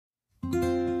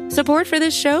Support for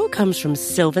this show comes from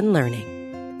Sylvan Learning.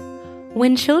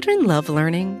 When children love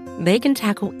learning, they can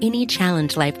tackle any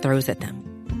challenge life throws at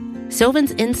them.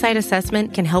 Sylvan's Insight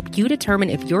Assessment can help you determine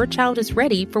if your child is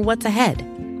ready for what's ahead.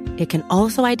 It can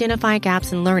also identify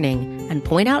gaps in learning and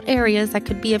point out areas that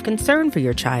could be of concern for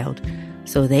your child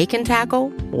so they can tackle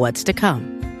what's to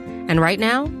come. And right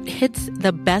now, it's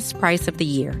the best price of the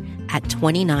year at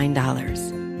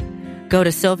 $29. Go to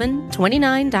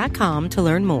sylvan29.com to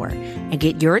learn more and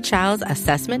get your child's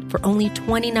assessment for only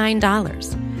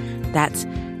 $29. That's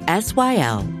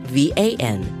SYLVAN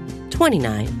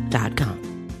 29.com.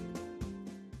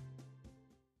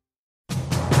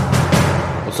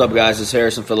 What's up, guys? It's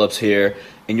Harrison Phillips here,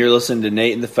 and you're listening to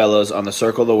Nate and the Fellows on the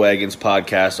Circle the Wagons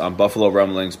podcast on Buffalo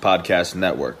Rumblings Podcast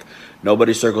Network.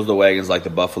 Nobody circles the wagons like the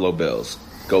Buffalo Bills.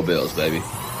 Go Bills, baby.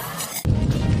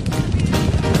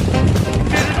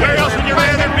 Where else would you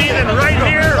rather be than right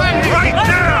here, right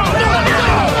now?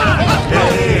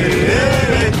 Hey,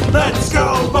 hey, let's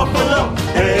go Buffalo!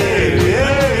 Hey,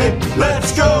 hey,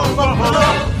 let's go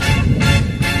Buffalo!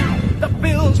 The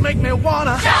Bills make me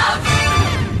wanna shout!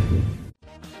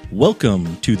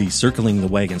 Welcome to the Circling the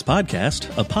Wagons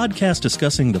podcast, a podcast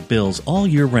discussing the Bills all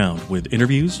year round with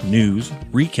interviews, news,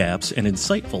 recaps, and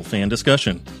insightful fan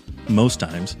discussion. Most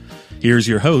times. Here's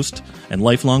your host and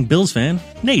lifelong Bills fan,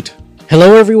 Nate.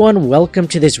 Hello, everyone. Welcome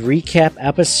to this recap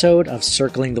episode of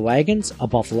Circling the Wagons, a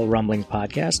Buffalo Rumblings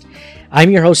podcast.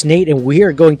 I'm your host, Nate, and we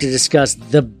are going to discuss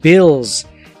the Bills'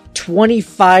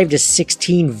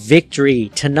 25-16 victory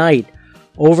tonight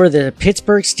over the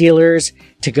Pittsburgh Steelers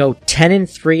to go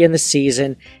 10-3 in the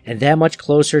season and that much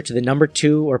closer to the number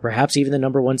 2 or perhaps even the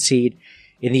number 1 seed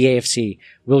in the AFC.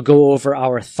 We'll go over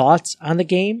our thoughts on the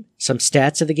game, some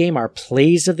stats of the game, our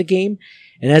plays of the game,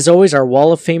 and as always, our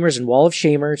Wall of Famers and Wall of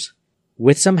Shamers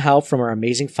with some help from our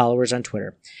amazing followers on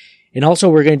Twitter. And also,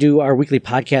 we're going to do our weekly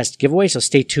podcast giveaway, so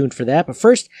stay tuned for that. But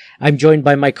first, I'm joined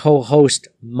by my co-host,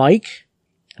 Mike,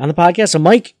 on the podcast. So,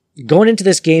 Mike, going into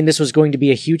this game, this was going to be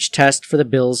a huge test for the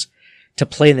Bills to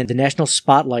play in the national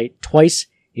spotlight twice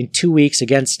in 2 weeks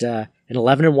against an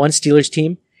 11-1 Steelers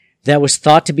team that was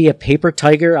thought to be a paper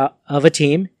tiger of a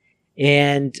team.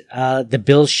 And the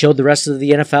Bills showed the rest of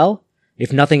the NFL,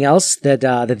 if nothing else, that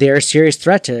they're a serious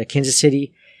threat to Kansas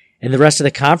City and the rest of the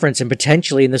conference and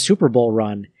potentially in the Super Bowl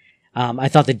run. I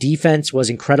thought the defense was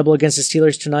incredible against the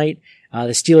Steelers tonight. The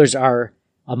Steelers are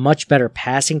a much better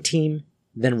passing team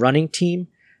than running team.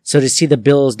 So to see the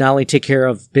Bills not only take care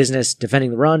of business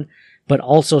defending the run, but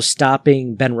also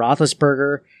stopping Ben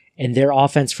Roethlisberger and their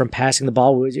offense from passing the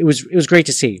ball, it was great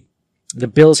to see. The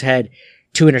Bills had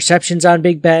 2 interceptions on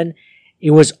Big Ben.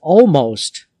 It was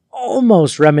almost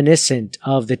reminiscent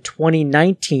of the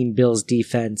 2019 Bills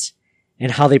defense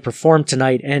and how they performed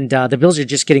tonight. And the Bills are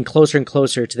just getting closer and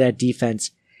closer to that defense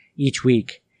each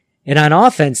week. And on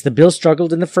offense, the Bills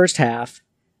struggled in the first half,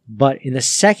 but in the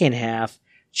second half,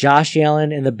 Josh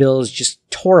Allen and the Bills just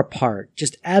tore apart,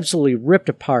 just absolutely ripped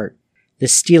apart the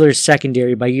Steelers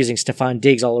secondary by using Stephon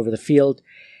Diggs all over the field.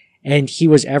 And he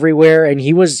was everywhere and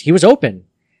he was open.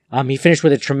 He finished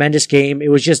with a tremendous game. It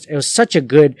was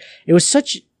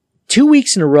 2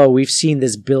 weeks in a row we've seen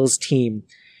this Bills team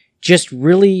just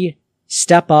really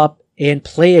step up and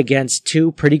play against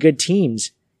 2 pretty good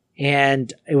teams.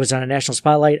 And it was on a national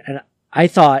spotlight. And I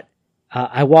thought,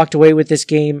 I walked away with this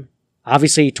game.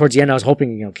 Obviously, towards the end, I was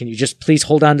hoping, can you just please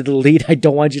hold on to the lead? I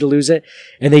don't want you to lose it.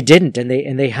 And they didn't. And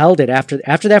they held it after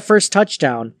that first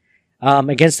touchdown,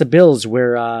 against the Bills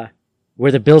where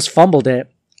the Bills fumbled it.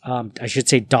 I should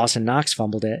say Dawson Knox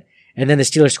fumbled it. And then the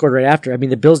Steelers scored right after. I mean,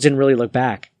 the Bills didn't really look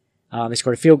back. They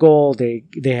scored a field goal. They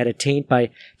had a taint by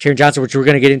Taron Johnson, which we're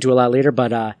going to get into a lot later.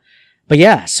 But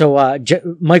yeah. So,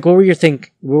 Mike, what were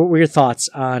your thoughts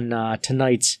on,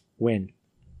 tonight's win?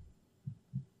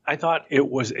 I thought it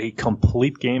was a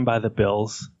complete game by the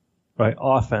Bills, right?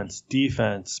 Offense,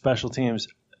 defense, special teams.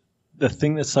 The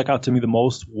thing that stuck out to me the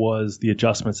most was the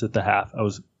adjustments at the half. I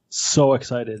was so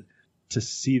excited to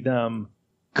see them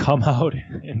come out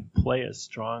and play a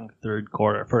strong third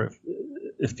quarter.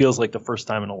 It feels like the first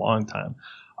time in a long time.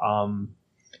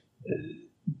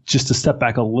 Just to step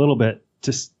back a little bit,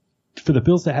 just for the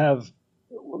Bills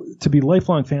to be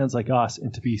lifelong fans like us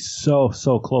and to be so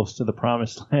close to the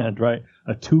promised land, right?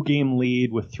 A 2-game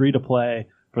lead with 3 to play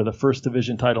for the first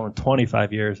division title in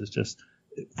 25 years is just,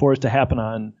 for it to happen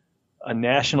on a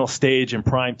national stage in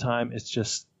prime time, it's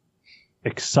just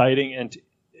exciting. And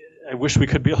I wish we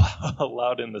could be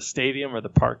allowed in the stadium or the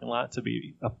parking lot to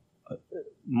be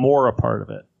more a part of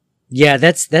it. Yeah,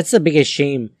 that's the biggest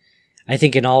shame, I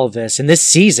think, in all of this. And this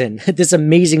season, this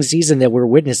amazing season that we're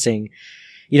witnessing,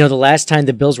 the last time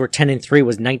the Bills were 10-3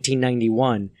 was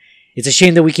 1991. It's a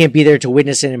shame that we can't be there to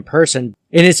witness it in person.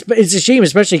 And it's a shame,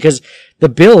 especially because the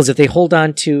Bills, if they hold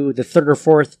on to the third or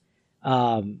fourth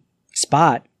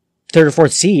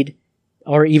seed,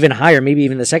 or even higher, maybe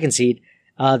even the second seed,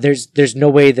 there's no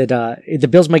way that the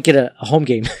Bills might get a home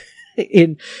game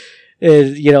in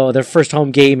their first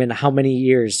home game in how many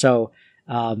years. So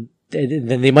then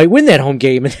they might win that home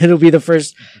game, and it'll be the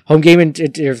first home game in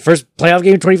first playoff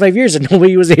game in 25 years, and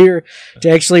nobody was here to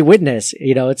actually witness.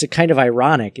 It's a kind of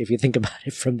ironic if you think about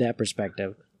it from that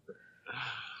perspective.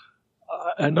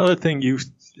 Another thing real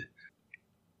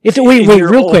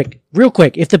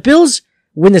quick, if the Bills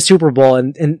win the Super Bowl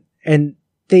and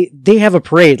they have a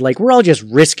parade, like, we're all just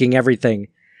risking everything,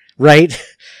 right,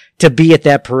 to be at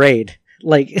that parade.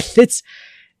 Like,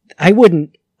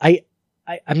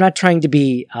 I'm not trying to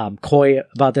be coy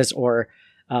about this or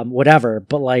whatever,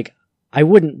 but like, I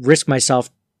wouldn't risk myself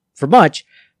for much,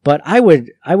 but I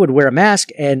would wear a mask,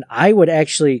 and I would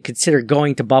actually consider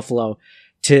going to Buffalo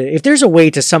if there's a way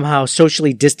to somehow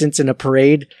socially distance in a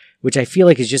parade, which I feel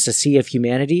like is just a sea of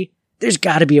humanity. There's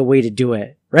got to be a way to do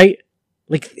it, right?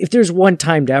 Like, if there's one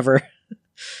time to ever,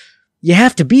 you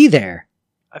have to be there.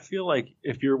 I feel like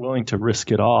if you're willing to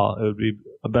risk it all, it would be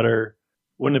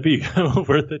wouldn't it be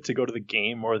worth it to go to the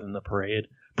game more than the parade?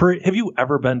 Have you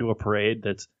ever been to a parade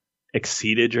that's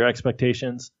exceeded your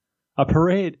expectations? A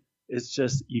parade is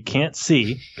just, you can't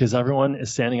see because everyone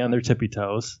is standing on their tippy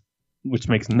toes, which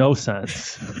makes no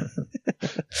sense.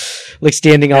 Like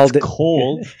standing all day. It's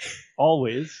cold,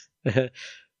 always.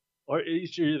 Or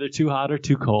you're either too hot or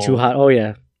too cold. Too hot. Oh,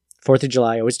 yeah. 4th of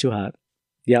July, always too hot.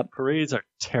 Yep. Parades are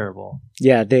terrible.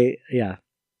 Yeah,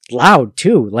 loud,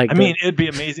 too. Like, it'd be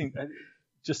amazing.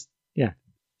 Just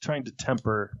trying to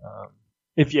temper.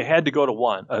 If you had to go to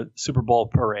a Super Bowl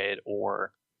parade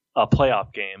or a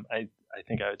playoff game, I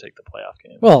think I would take the playoff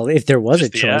game. Well, if there was a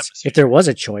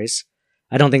choice,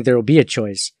 I don't think there will be a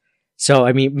choice.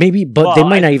 So, maybe, but they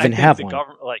might not even have one.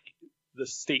 Like, the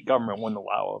state government wouldn't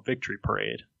allow a victory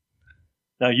parade.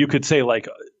 Now, you could say, like,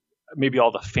 maybe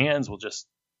all the fans will just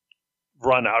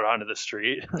run out onto the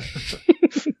street.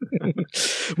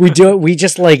 We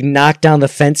just like knock down the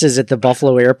fences at the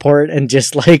Buffalo airport and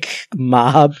just like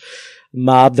mob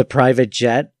the private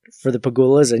jet for the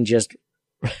Pagulas and just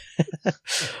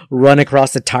run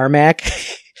across the tarmac.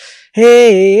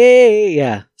 Hey,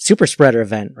 yeah. Super spreader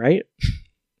event, right?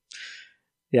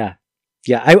 Yeah.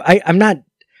 I'm not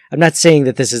saying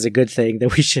that this is a good thing,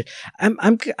 that we should.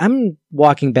 I'm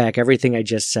walking back everything I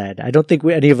just said. I don't think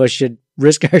any of us should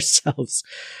risk ourselves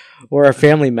or our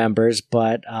family members,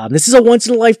 but this is a once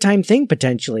in a lifetime thing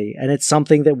potentially, and it's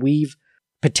something that we've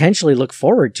potentially looked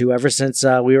forward to ever since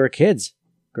we were kids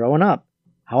growing up.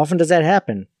 How often does that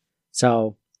happen?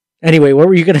 So, anyway, what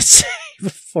were you going to say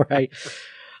before I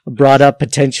brought up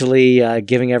potentially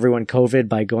giving everyone COVID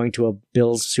by going to a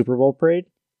Bills Super Bowl parade?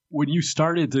 When you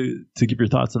started to give your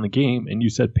thoughts on the game and you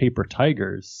said paper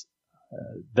tigers,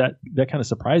 that kind of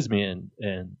surprised me, and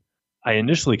I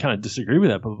initially kind of disagree with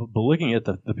that. But looking at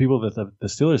the people that the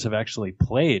Steelers have actually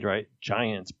played, right?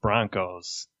 Giants,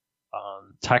 Broncos,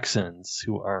 Texans,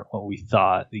 who are what we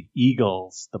thought, the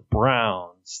Eagles, the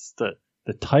Browns, the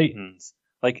Titans,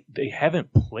 like, they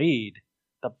haven't played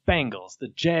the Bengals, the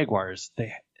Jaguars.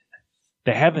 They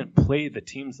haven't played the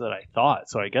teams that I thought.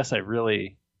 So I guess I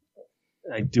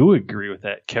do agree with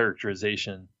that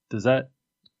characterization. Does that?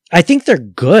 I think they're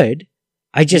good.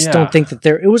 I just don't think that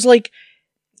it was like,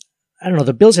 I don't know,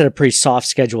 the Bills had a pretty soft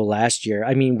schedule last year.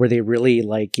 Were they really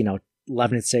like, 11-6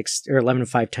 or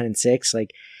 11-5, 10-6?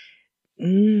 Like,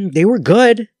 they were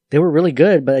good. They were really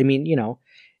good. But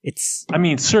it's.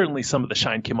 Certainly some of the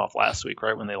shine came off last week,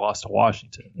 right? When they lost to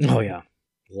Washington. Oh, yeah.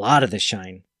 A lot of the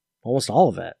shine. Almost all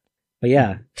of it. But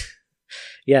yeah.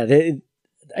 Yeah.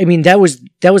 That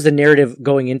was the narrative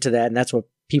going into that, and that's what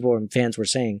people and fans were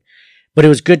saying. But it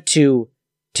was good to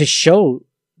show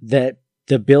that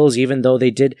the Bills, even though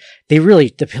the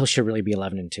Bills should really be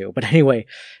 11-2. But anyway,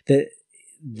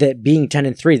 that being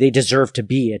 10-3, they deserve to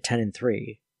be at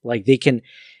 10-3. Like, they can,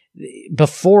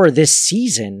 before this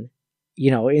season,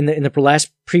 in the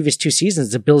previous 2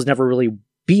 seasons, the Bills never really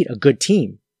beat a good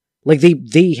team. Like,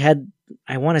 they had,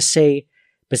 I want to say,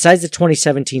 besides the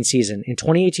 2017 season, in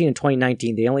 2018 and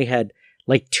 2019, they only had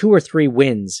like 2 or 3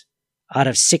 wins out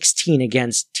of 16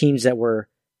 against teams that were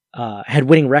had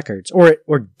winning records,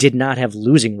 or did not have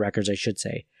losing records, I should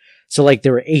say. So like,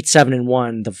 there were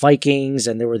 8-7-1, the Vikings,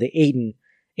 and there were the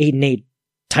 8-8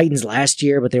 Titans last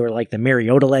year, but they were like the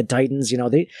Mariota-led Titans.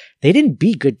 They didn't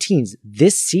beat good teams.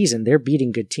 This season, they're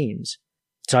beating good teams.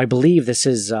 So I believe this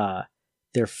is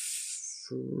they're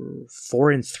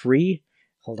 4-3.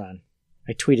 Hold on.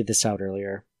 I tweeted this out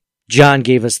earlier. John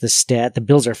gave us the stat. The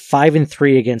Bills are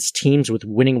 5-3 against teams with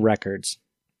winning records.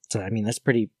 So, I mean, that's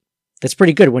pretty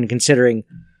good when considering,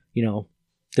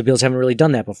 the Bills haven't really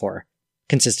done that before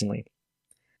consistently.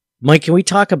 Mike, can we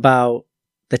talk about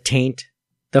the taint,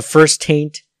 the first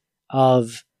taint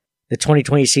of the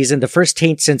 2020 season, the first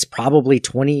taint since probably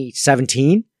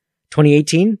 2017,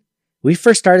 2018? We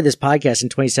first started this podcast in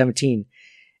 2017,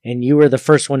 and you were the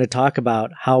first one to talk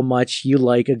about how much you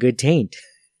like a good taint.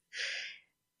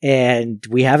 And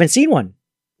we haven't seen one.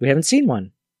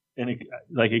 And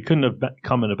it couldn't have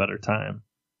come at a better time.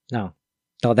 No,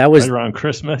 that was right around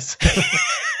Christmas.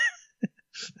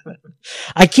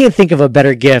 I can't think of a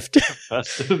better gift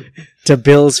to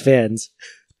Bills fans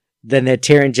than that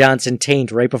Taron Johnson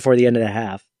taint right before the end of the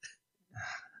half.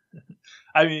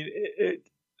 I mean,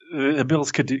 the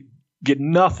Bills could get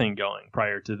nothing going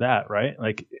prior to that, right?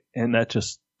 And that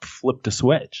just flipped a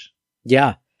switch.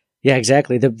 Yeah,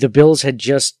 exactly. The Bills had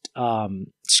just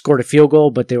scored a field goal,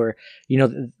 but they were,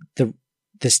 the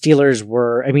Steelers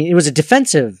were. I mean, it was a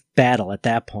defensive battle at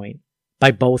that point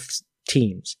by both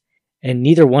teams. And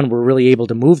neither one were really able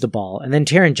to move the ball. And then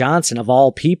Taron Johnson, of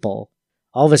all people,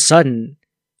 all of a sudden,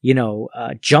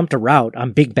 jumped a route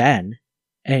on Big Ben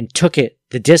and took it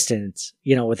the distance,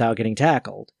 without getting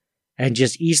tackled, and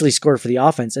just easily scored for the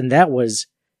offense. And that was,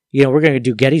 we're going to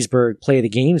do Gettysburg play of the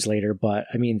games later, but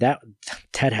I mean, that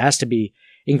has to be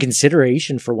in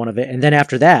consideration for one of it. And then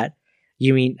after that,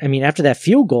 after that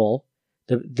field goal,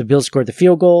 the Bills scored the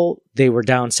field goal. They were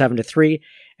down 7-3.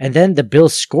 And then the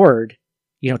Bills scored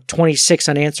 26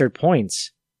 unanswered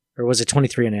points. Or was it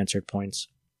 23 unanswered points?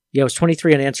 Yeah, it was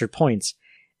 23 unanswered points.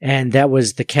 And that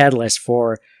was the catalyst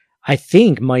for, I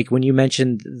think, Mike, when you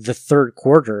mentioned the third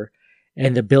quarter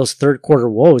and the Bills' third quarter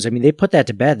woes, I mean, they put that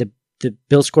to bed. The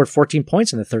Bills scored 14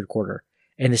 points in the third quarter,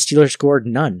 and the Steelers scored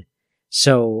none.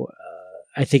 So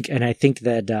I think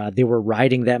that they were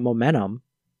riding that momentum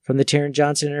from the Taron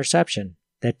Johnson interception.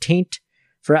 That taint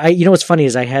for, what's funny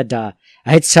is I had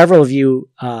several of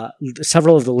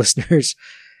the listeners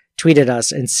tweet at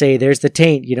us and say, there's the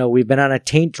taint, we've been on a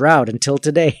taint drought until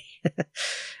today.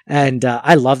 And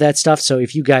I love that stuff. So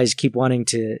if you guys keep wanting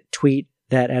to tweet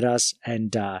that at us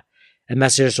and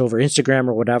message us over Instagram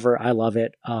or whatever, I love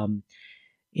it.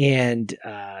 And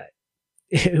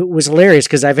it was hilarious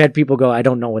because I've had people go, I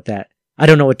don't know what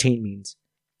taint means.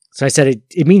 So I said,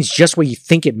 it means just what you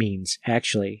think it means,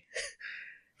 actually.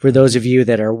 For those of you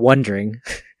that are wondering,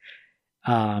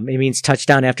 it means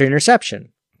touchdown after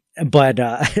interception. But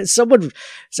someone,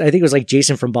 I think it was like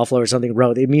Jason from Buffalo or something,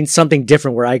 wrote, it means something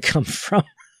different where I come from.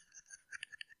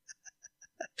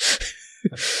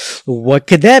 What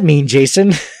could that mean,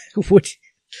 Jason?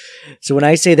 So when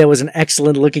I say that was an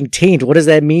excellent looking taint, what does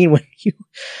that mean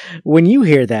when you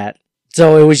hear that?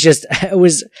 So it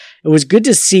was good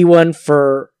to see one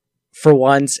for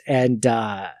once, and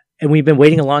we've been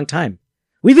waiting a long time.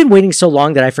 We've been waiting so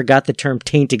long that I forgot the term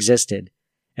taint existed.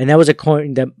 And that was a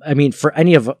coin that, I mean, for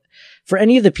any of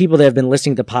the people that have been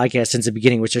listening to the podcast since the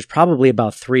beginning, which there's probably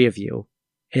about 3 of you,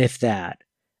 if that,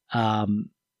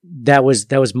 that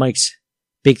was Mike's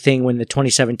big thing when the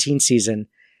 2017 season,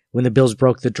 when the Bills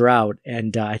broke the drought.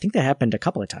 And I think that happened a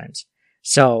couple of times.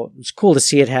 So it's cool to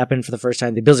see it happen for the first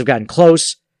time. The Bills have gotten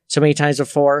close so many times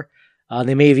before.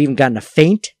 They may have even gotten a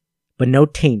feint, but no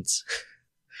taints.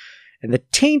 And the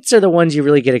taints are the ones you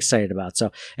really get excited about.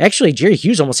 So actually, Jerry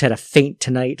Hughes almost had a feint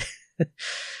tonight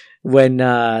when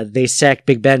they sacked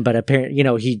Big Ben, but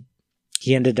apparently,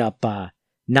 he ended up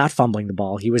not fumbling the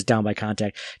ball. He was down by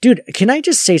contact. Dude, can I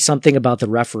just say something about the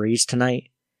referees tonight?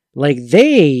 Like,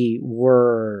 they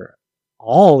were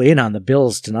all in on the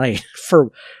Bills tonight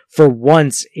for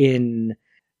once in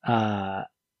that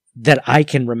I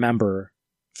can remember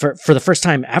for the first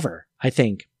time ever, I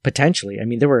think, potentially. I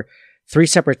mean, there were 3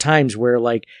 separate times where,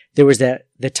 like, there was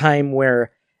the time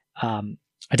where a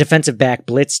defensive back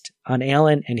blitzed on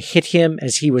Allen and hit him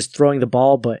as he was throwing the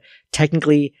ball, but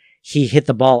technically he hit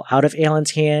the ball out of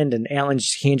Allen's hand and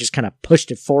Allen's hand just kind of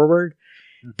pushed it forward,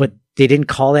 but they didn't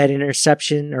call that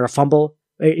interception or a fumble.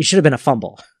 It should have been a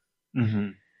fumble. Mm-hmm.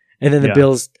 And then the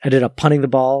Bills ended up punting the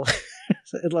ball.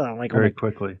 I'm like, very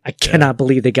quickly. I cannot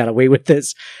believe they got away with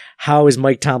this. How is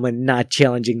Mike Tomlin not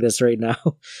challenging this right now?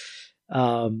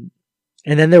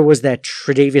 And then there was that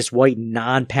Tre'Davious White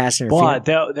non-pass interference.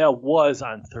 But that was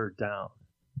on third down,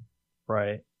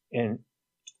 right? And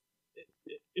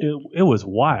it was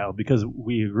wild because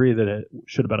we agree that it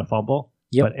should have been a fumble.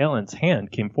 Yep. But Allen's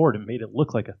hand came forward and made it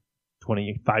look like a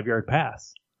 25-yard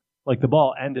pass. Like, the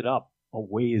ball ended up a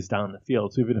ways down the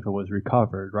field, so even if it was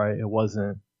recovered, right, it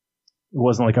wasn't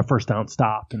like a first down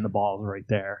stop and the ball's right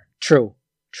there. True.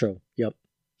 Yep.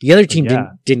 The other team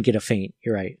didn't get a feint.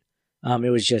 You're right. It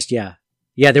was just, yeah.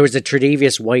 Yeah, there was a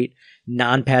Tre'Davious White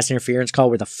non-pass interference call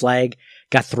where the flag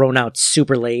got thrown out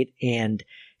super late, and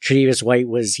Tre'Davious White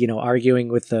was, arguing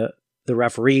with the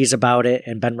referees about it,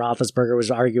 and Ben Roethlisberger was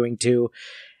arguing too.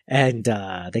 And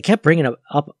they kept bringing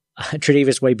up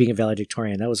Tre'Davious White being a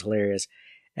valedictorian. That was hilarious.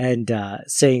 And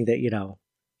saying that,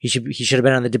 he should have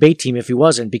been on the debate team if he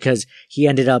wasn't, because he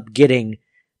ended up getting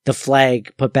the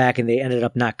flag put back and they ended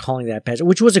up not calling that pass,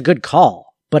 which was a good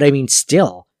call. But I mean,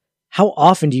 still, how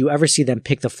often do you ever see them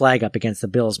pick the flag up against the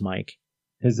Bills, Mike?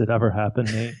 Has it ever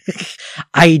happened, Nate?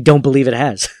 I don't believe it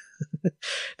has.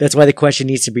 That's why the question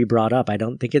needs to be brought up. I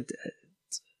don't think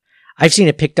I've seen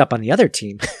it picked up on the other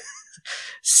team.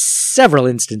 Several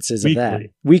instances of that.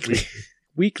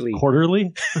 Weekly.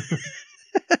 Quarterly?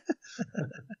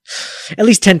 At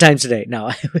least 10 times a day. No,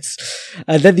 it was.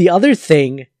 Then the other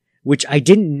thing, which I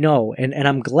didn't know, and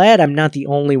I'm glad I'm not the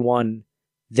only one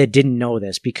that didn't know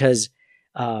this, because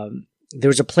there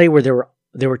was a play where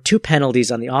there were two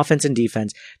penalties on the offense and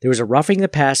defense. There was a roughing the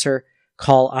passer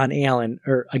call on Allen,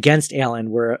 or against Allen,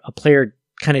 where a player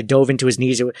kind of dove into his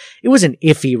knees. It was an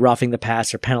iffy roughing the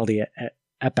passer penalty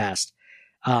at best.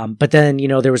 But then,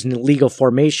 there was an illegal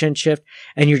formation shift,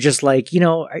 and you're just like,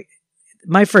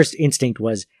 my first instinct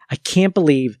was, I can't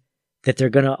believe that they're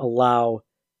going to allow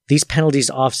these penalties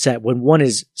to offset when one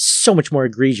is so much more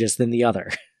egregious than the other.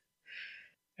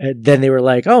 And then they were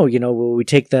like, oh, will we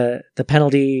take the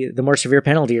penalty, the more severe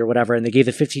penalty or whatever, and they gave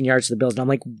the 15 yards to the Bills. And I'm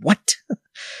like, what?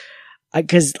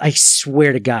 Because I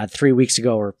swear to God, 3 weeks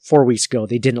ago or 4 weeks ago,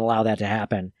 they didn't allow that to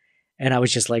happen. And I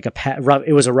was just like,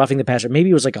 it was a roughing the passer. Maybe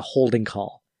it was like a holding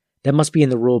call. That must be in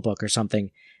the rule book or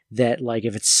something, that like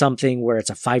if it's something where it's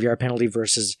a 5-yard penalty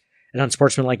versus an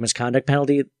unsportsmanlike misconduct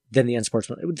penalty, then the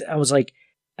unsportsmanlike. I was like,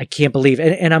 I can't believe,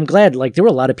 and I'm glad, like there were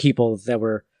a lot of people that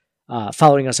were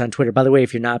following us on Twitter. By the way,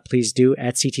 if you're not, please do,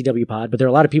 at CTW Pod. But there are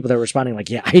a lot of people that were responding like,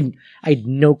 yeah, I had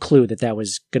no clue that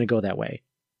was going to go that way.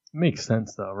 Makes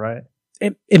sense though, right?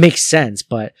 It makes sense,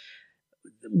 but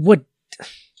when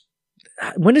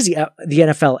does the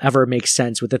NFL ever make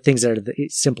sense with the things that are the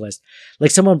simplest?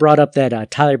 Like someone brought up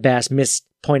that Tyler Bass missed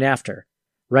point after,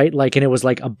 right? Like, and it was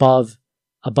like above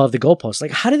the goalpost.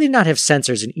 Like, how do they not have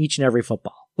sensors in each and every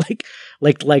football?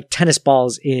 Like tennis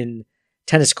balls in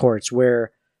tennis courts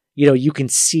where, you can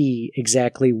see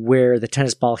exactly where the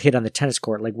tennis ball hit on the tennis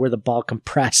court, like where the ball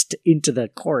compressed into the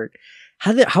court.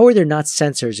 How are there not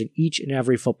sensors in each and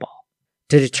every football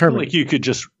to determine? Like you could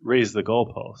just raise the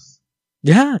goalposts.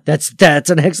 Yeah, that's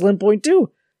an excellent point too.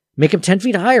 Make them 10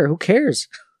 feet higher. Who cares?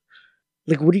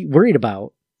 Like, what are you worried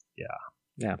about?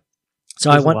 Yeah. So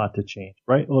There's a lot to change,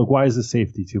 right? Look, why is a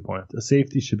safety 2 points? A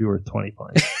safety should be worth 20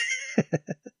 points.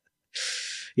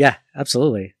 Yeah,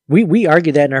 absolutely. We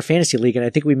argued that in our fantasy league, and I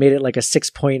think we made it like a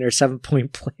 6-point or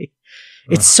 7-point play.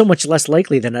 It's so much less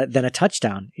likely than a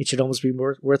touchdown. It should almost be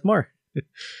worth more. It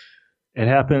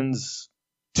happens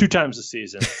 2 times a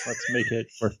season. Let's make it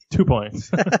worth 2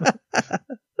 points.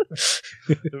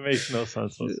 It makes no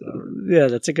sense whatsoever. Yeah,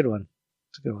 that's a good one.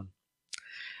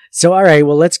 So, all right,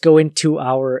 well, let's go into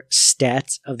our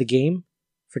stats of the game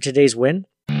for today's win.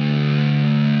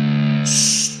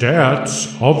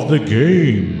 Stats of the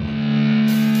game.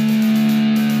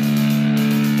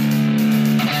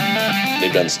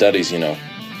 They've done studies,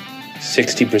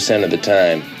 60% of the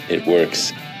time, it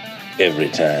works every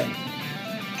time.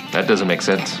 That doesn't make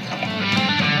sense.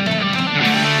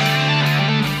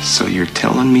 So you're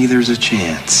telling me there's a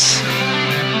chance?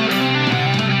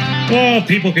 Oh,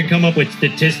 people can come up with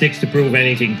statistics to prove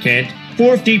anything, Kent.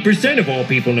 40% of all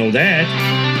people know that.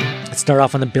 Let's start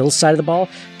off on the Bills side of the ball.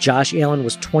 Josh Allen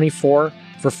was 24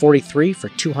 for 43 for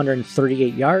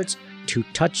 238 yards, 2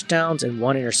 touchdowns, and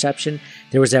 1 interception.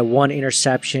 There was that one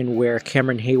interception where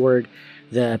Cameron Hayward,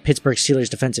 the Pittsburgh Steelers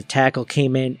defensive tackle,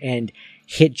 came in and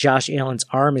hit Josh Allen's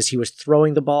arm as he was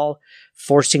throwing the ball,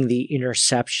 forcing the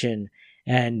interception.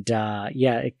 And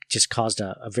it just caused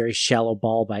a very shallow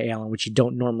ball by Allen, which you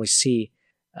don't normally see.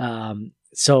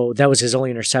 So that was his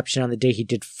only interception on the day. He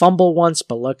did fumble once,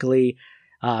 but luckily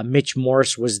Mitch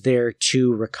Morse was there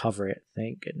to recover it.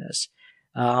 Thank goodness.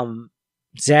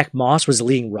 Zach Moss was the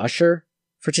leading rusher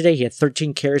for today. He had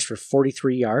 13 carries for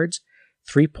 43 yards,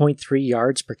 3.3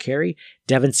 yards per carry.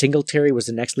 Devin Singletary was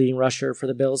the next leading rusher for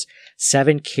the Bills.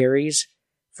 7 carries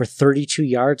for 32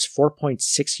 yards,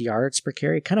 4.6 yards per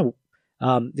carry.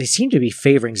 They seem to be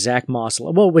favoring Zach Moss.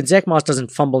 Well, when Zach Moss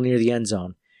doesn't fumble near the end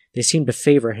zone, they seem to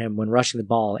favor him when rushing the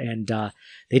ball, and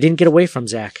they didn't get away from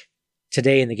Zach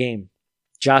today in the game.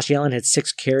 Josh Allen had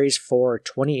 6 carries for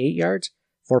 28 yards,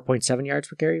 4.7 yards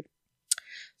per carry.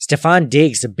 Stephon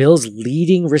Diggs, the Bills'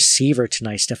 leading receiver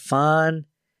tonight. Stephon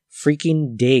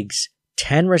freaking Diggs,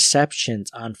 10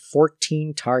 receptions on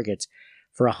 14 targets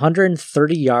for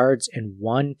 130 yards and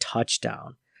 1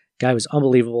 touchdown. Guy was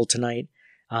unbelievable tonight.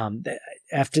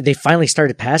 After they finally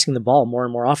started passing the ball more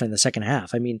and more often in the second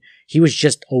half, I mean, he was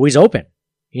just always open.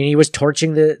 And he was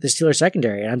torching the Steelers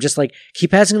secondary. And I'm just like,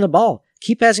 keep passing him the ball.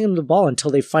 Keep passing him the ball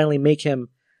until they finally make him,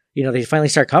 they finally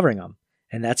start covering him.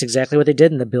 And that's exactly what they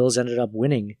did, and the Bills ended up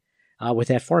winning with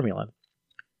that formula.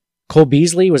 Cole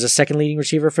Beasley was a second leading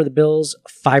receiver for the Bills,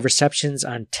 5 receptions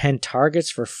on 10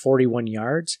 targets for 41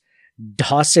 yards.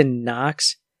 Dawson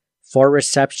Knox, 4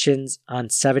 receptions on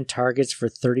 7 targets for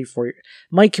 34.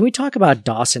 Mike, can we talk about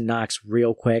Dawson Knox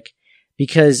real quick?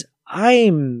 Because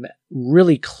I'm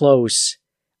really close.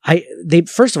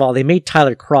 First of all, they made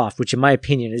Tyler Kroft, which in my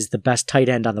opinion is the best tight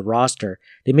end on the roster.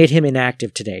 They made him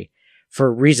inactive today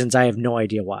for reasons I have no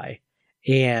idea why.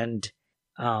 And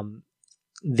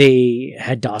they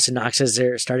had Dawson Knox as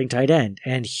their starting tight end.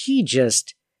 And he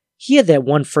had that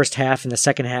one first half and the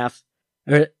second half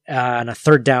on a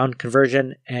third down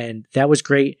conversion, and that was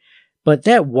great. But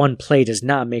that one play does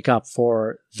not make up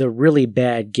for the really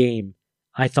bad game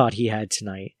I thought he had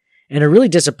tonight. And a really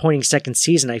disappointing second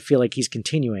season I feel like he's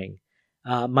continuing,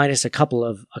 minus a couple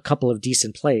of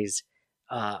decent plays.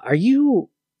 Are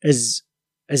you as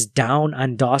down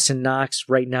on Dawson Knox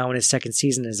right now in his second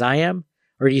season as I am?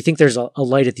 Or do you think there's a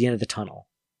light at the end of the tunnel?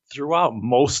 Throughout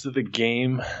most of the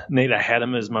game, Nate, I had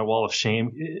him as my wall of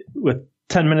shame. With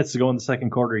 10 minutes to go in the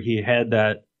second quarter, he had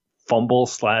that fumble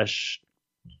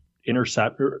 /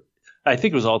 intercept. I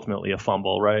think it was ultimately a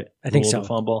fumble, right? I think so.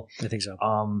 Fumble. I think so.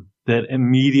 That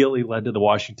immediately led to the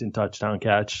Washington touchdown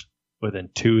catch within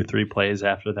 2-3 plays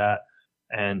after that.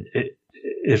 And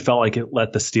it felt like it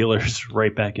let the Steelers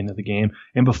right back into the game.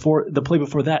 And before the play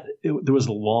before that, there was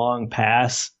a long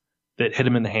pass that hit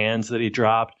him in the hands that he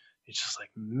dropped. It's just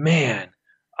like, man,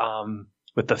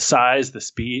 with the size, the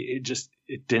speed,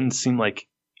 it didn't seem like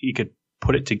he could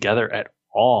put it together at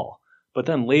all. But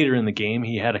then later in the game,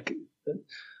 he had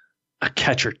a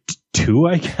catch or two,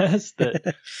 I guess,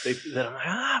 that I'm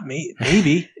like,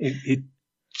 maybe it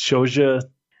shows you.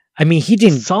 I mean, he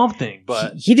didn't something,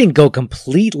 but he didn't go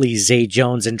completely Zay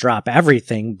Jones and drop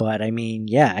everything. But I mean,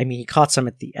 he caught some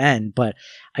at the end. But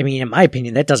I mean, in my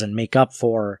opinion, that doesn't make up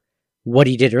for what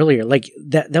he did earlier. Like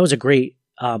that was a great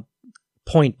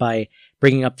point by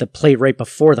bringing up the play right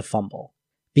before the fumble,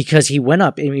 because he went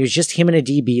up and it was just him and a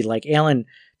DB. Like Allen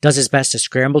does his best to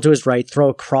scramble to his right, throw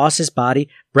across his body,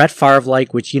 Brett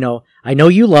Favre-like, which, I know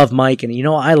you love, Mike, and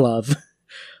I love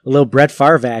a little Brett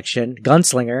Favre action,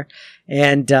 gunslinger,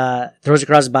 and throws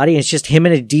across his body, and it's just him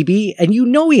and a DB, and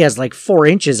he has like 4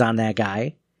 inches on that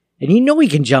guy, and he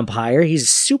can jump higher. He's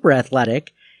super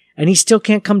athletic, and he still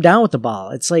can't come down with the ball.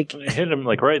 It's like... It hit him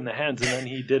like right in the hands, and then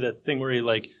he did a thing where he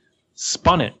like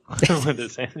spun it with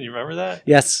his hand. You remember that?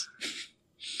 Yes.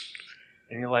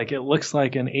 And you're like, it looks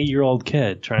like an 8-year-old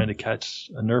kid trying to catch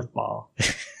a Nerf ball.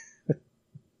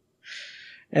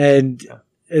 And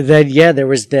then, there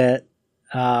was that.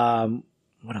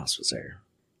 What else was there?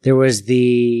 There was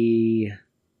that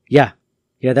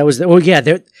was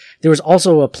there was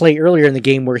also a play earlier in the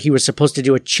game where he was supposed to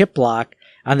do a chip block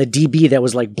on the DB that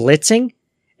was like blitzing,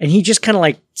 and he just kind of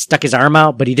like stuck his arm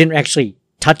out, but he didn't actually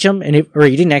touch him, or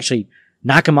he didn't actually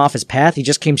knock him off his path. He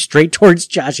just came straight towards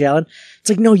Josh Allen. It's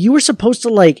like, no, you were supposed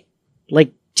to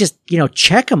just,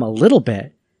 check him a little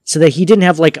bit so that he didn't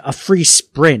have like a free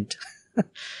sprint.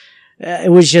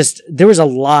 It was just, there was a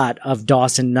lot of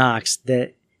Dawson Knox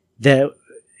that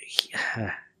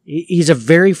he's a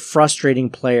very frustrating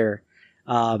player.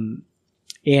 I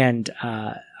don't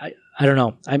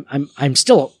know. I'm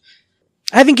still,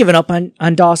 I haven't given up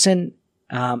on Dawson.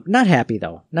 Not happy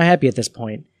though. Not happy at this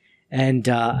point. And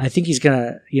I think he's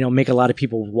going to, make a lot of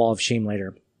people wall of shame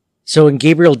later. So, and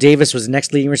Gabriel Davis was the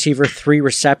next leading receiver, 3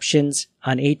 receptions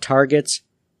on 8 targets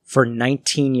for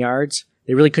 19 yards.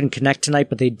 They really couldn't connect tonight,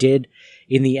 but they did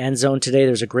in the end zone today.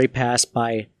 There was a great pass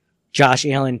by Josh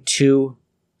Allen to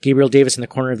Gabriel Davis in the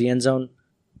corner of the end zone.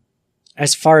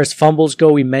 As far as fumbles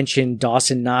go, we mentioned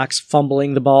Dawson Knox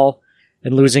fumbling the ball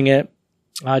and losing it.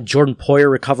 Jordan Poyer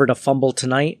recovered a fumble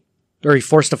tonight, or he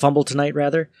forced a fumble tonight,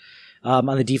 rather. On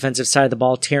the defensive side of the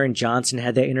ball, Taron Johnson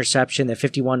had that interception, that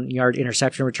 51-yard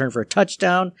interception return for a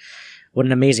touchdown. What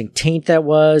an amazing taint that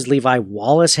was. Levi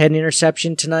Wallace had an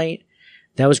interception tonight.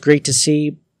 That was great to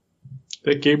see.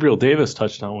 That Gabriel Davis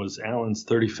touchdown was Allen's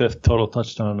 35th total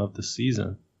touchdown of the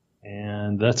season.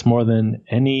 And that's more than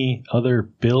any other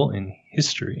Bill in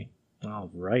history. All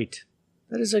right.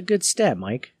 That is a good stat,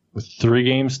 Mike. With 3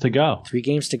 games to go. 3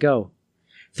 games to go.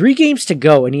 3 games to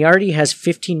go, and he already has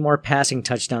 15 more passing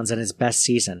touchdowns than his best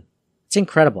season. It's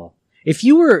incredible. If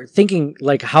you were thinking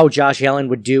like how Josh Allen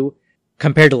would do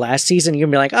compared to last season, you're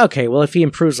going to be like, okay, well, if he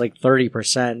improves like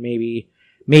 30%, maybe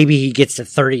he gets to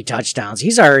 30 touchdowns.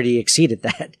 He's already exceeded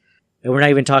that. And we're not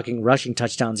even talking rushing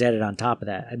touchdowns added on top of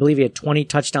that. I believe he had 20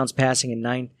 touchdowns passing and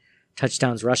 9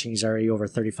 touchdowns rushing. He's already over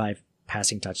 35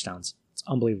 passing touchdowns. It's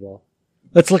unbelievable.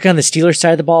 Let's look on the Steelers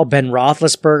side of the ball. Ben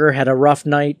Roethlisberger had a rough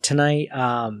night tonight.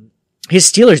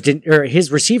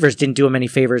 His receivers didn't do him any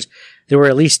favors. There were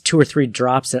at least 2 or 3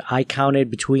 drops that I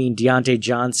counted between Deontay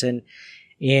Johnson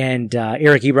and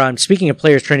Eric Ebron. Speaking of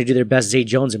players trying to do their best Zay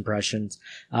Jones impressions,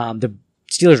 the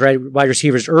Steelers wide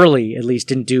receivers early, at least,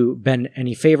 didn't do Ben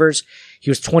any favors. He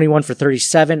was 21 for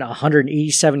 37,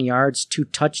 187 yards, 2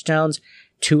 touchdowns,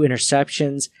 2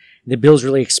 interceptions. The Bills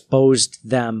really exposed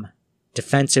them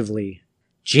defensively.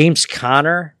 James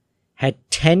Conner had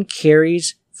 10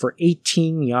 carries for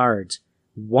 18 yards,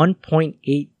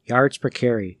 1.8 yards per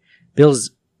carry.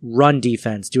 Bills run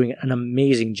defense doing an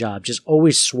amazing job, just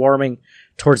always swarming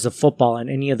towards the football on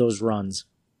any of those runs.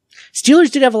 Steelers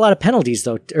did have a lot of penalties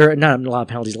though, or not a lot of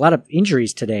penalties, a lot of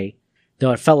injuries today.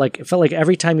 Though it felt like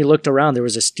every time you looked around there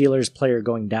was a Steelers player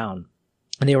going down.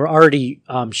 And they were already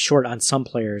short on some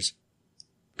players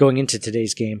going into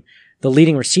today's game. The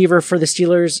leading receiver for the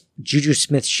Steelers, Juju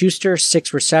Smith-Schuster,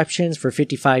 6 receptions for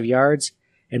 55 yards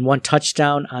and 1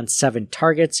 touchdown on 7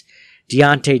 targets.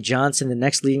 Deontay Johnson, the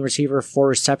next leading receiver, 4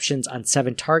 receptions on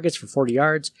 7 targets for 40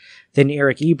 yards. Then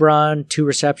Eric Ebron, 2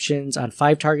 receptions on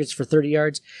 5 targets for 30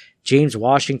 yards. James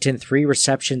Washington, 3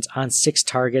 receptions on 6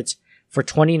 targets for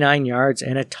 29 yards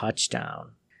and a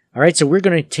touchdown. All right, so we're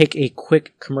going to take a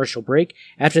quick commercial break.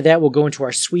 After that, we'll go into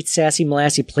our sweet, sassy,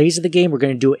 molassy plays of the game. We're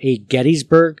going to do a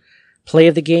Gettysburg play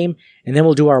of the game, and then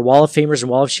we'll do our Wall of Famers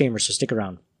and Wall of Shamers, so stick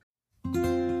around.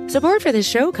 Support for this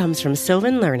show comes from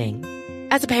Sylvan Learning.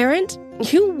 As a parent,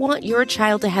 you want your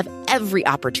child to have every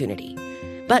opportunity,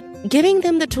 but giving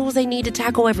them the tools they need to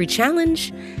tackle every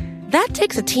challenge, that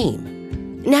takes a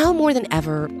team. Now more than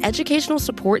ever, educational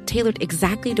support tailored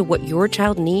exactly to what your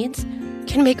child needs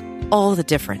can make all the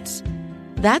difference.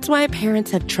 That's why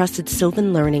parents have trusted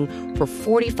Sylvan Learning for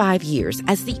 45 years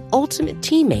as the ultimate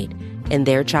teammate in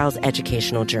their child's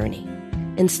educational journey,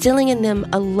 instilling in them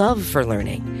a love for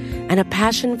learning and a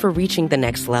passion for reaching the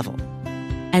next level.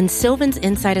 And Sylvan's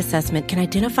Insight Assessment can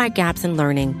identify gaps in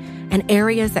learning and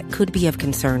areas that could be of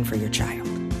concern for your child.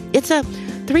 It's a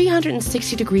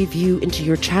 360-degree view into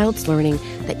your child's learning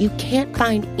that you can't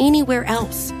find anywhere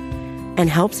else, and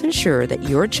helps ensure that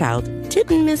your child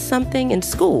didn't miss something in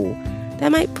school that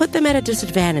might put them at a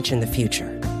disadvantage in the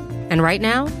future. And right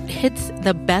now, it's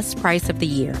the best price of the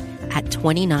year at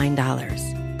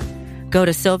 $29. Go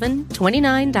to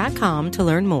sylvan29.com to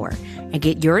learn more and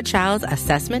get your child's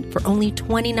assessment for only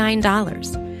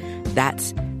 $29.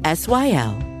 That's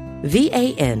SYLVAN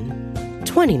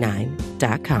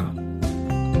 29.com.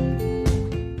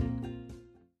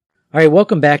 All right,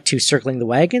 welcome back to Circling the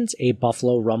Wagons, a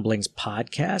Buffalo Rumblings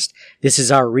podcast. This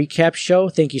is our recap show.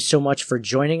 Thank you so much for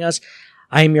joining us.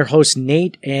 I am your host,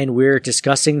 Nate, and we're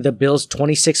discussing the Bills'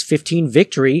 26-15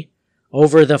 victory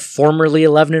over the formerly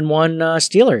 11-1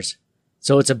 Steelers.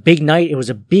 So it's a big night. It was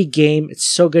a big game. It's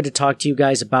so good to talk to you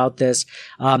guys about this.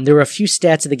 There were a few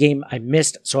stats of the game I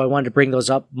missed, so I wanted to bring those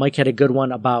up. Mike had a good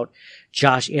one about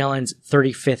Josh Allen's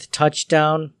 35th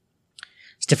touchdown.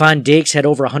 Stephon Diggs had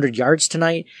over 100 yards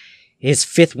tonight. His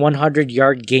 5th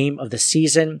 100-yard game of the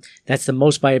season. That's the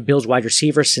most by a Bills wide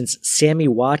receiver since Sammy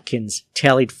Watkins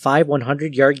tallied 5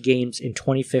 100-yard games in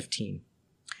 2015.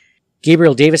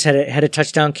 Gabriel Davis had a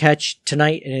touchdown catch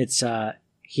tonight, and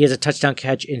he has a touchdown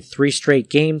catch in 3 straight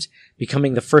games,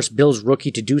 becoming the first Bills rookie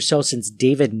to do so since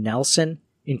David Nelson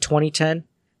in 2010.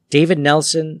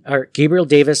 Gabriel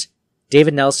Davis,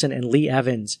 David Nelson, and Lee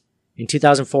Evans in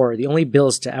 2004 are the only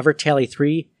Bills to ever tally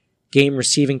 3-game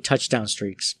receiving touchdown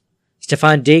streaks.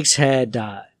 Stephon Diggs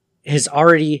has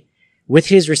already, with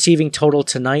his receiving total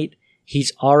tonight,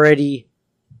 he's already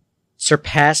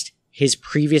surpassed his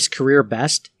previous career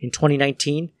best in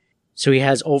 2019. So he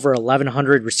has over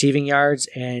 1,100 receiving yards,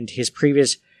 and his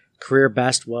previous career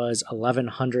best was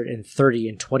 1,130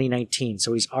 in 2019.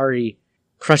 So he's already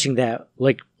crushing that,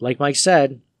 like Mike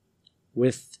said,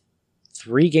 with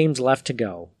 3 games left to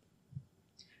go.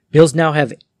 Bills now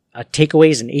have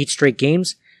takeaways in 8 straight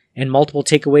games, and multiple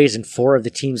takeaways in 4 of the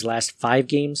team's last 5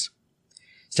 games.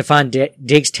 Stephon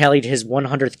Diggs tallied his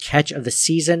 100th catch of the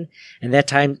season, and that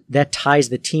ties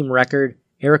the team record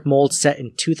Eric Mould set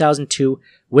in 2002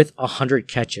 with 100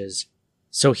 catches.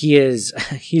 So he's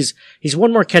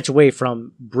 1 more catch away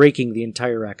from breaking the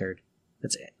entire record.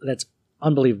 That's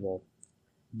unbelievable.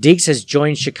 Diggs has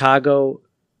joined Chicago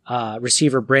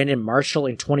receiver Brandon Marshall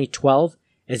in 2012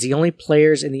 as the only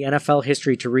players in the NFL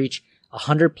history to reach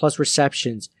 100 plus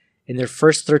receptions in their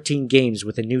first 13 games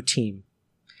with a new team.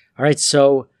 All right,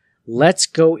 so let's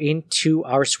go into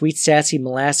our Sweet Sassy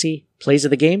Molassy plays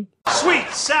of the game. Sweet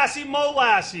Sassy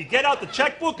Molassy, get out the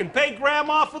checkbook and pay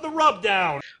Grandma for the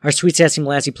rubdown. Our Sweet Sassy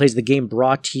Molassy plays of the game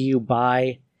brought to you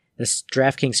by the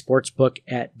DraftKings Sportsbook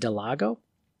at Del Lago.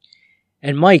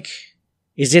 And Mike,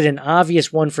 is it an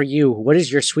obvious one for you? What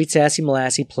is your Sweet Sassy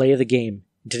Molassy play of the game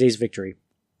in today's victory?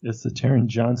 It's the Taron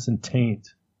Johnson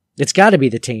taint. It's got to be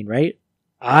the taint, right?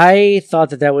 I thought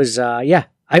that was, I'm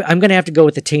going to have to go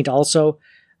with the taint also.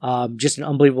 Just an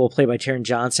unbelievable play by Taron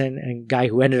Johnson, and a guy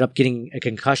who ended up getting a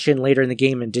concussion later in the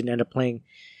game and didn't end up playing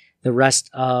the rest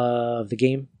of the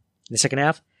game in the second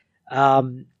half.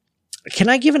 Can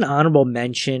I give an honorable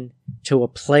mention to a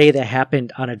play that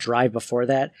happened on a drive before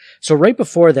that? So right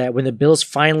before that, when the Bills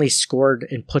finally scored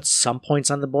and put some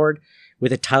points on the board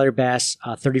with a Tyler Bass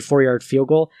 34-yard field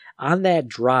goal, on that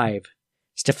drive,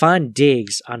 Stephon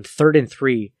Diggs on 3rd and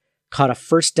 3 caught a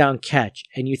first down catch,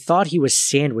 and you thought he was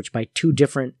sandwiched by two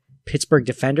different Pittsburgh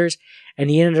defenders, and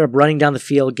he ended up running down the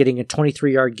field, getting a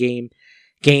 23-yard gain,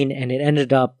 and it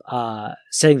ended up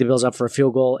setting the Bills up for a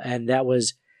field goal, and that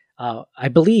was, I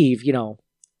believe,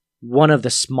 one of the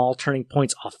small turning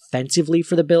points offensively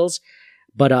for the Bills,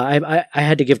 but I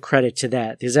had to give credit to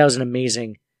that, because that was an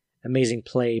amazing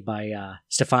play by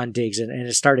Stephon Diggs, and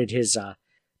it started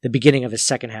the beginning of his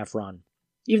second half run,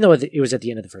 even though it was at the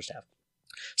end of the first half.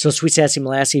 So Sweet Sassy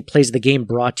Molassy plays of the game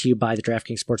brought to you by the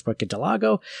DraftKings Sportsbook at Del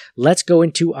Lago. Let's go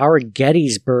into our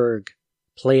Gettysburg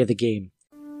play of the game.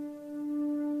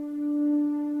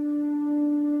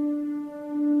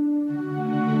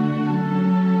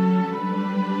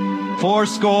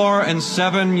 Fourscore and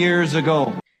 7 years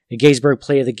ago. The Gettysburg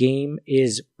play of the game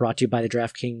is brought to you by the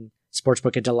DraftKings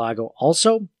Sportsbook at Del Lago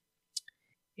also.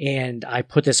 And I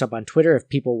put this up on Twitter if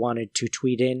people wanted to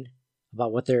tweet in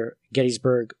about what their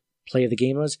Gettysburg play of the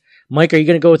game was. Mike, are you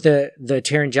going to go with the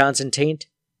Taron Johnson taint?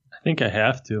 I think I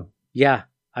have to. Yeah,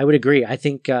 I would agree. I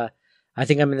think I'm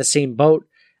in the same boat.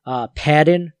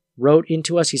 Padden wrote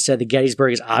into us. He said the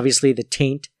Gettysburg is obviously the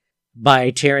taint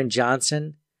by Taron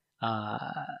Johnson.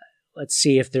 Let's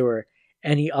see if there were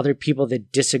any other people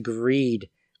that disagreed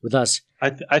with us.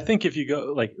 I think if you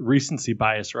go like recency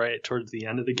bias, right, towards the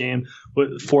end of the game,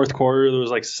 fourth quarter, there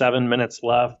was like 7 minutes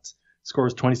left. Score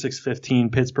was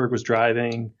 26-15. Pittsburgh was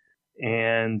driving,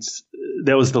 and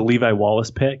that was the Levi Wallace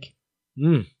pick.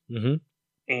 Mm-hmm.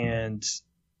 And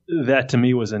that to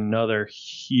me was another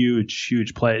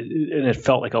huge play, and it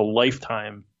felt like a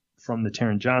lifetime from the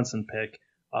Taron Johnson pick.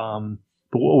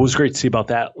 But what was great to see about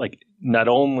that, like not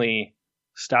only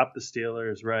stop the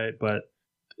Steelers, right, but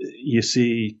you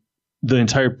see the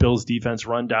entire Bills defense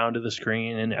run down to the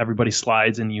screen and everybody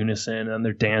slides in unison and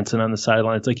they're dancing on the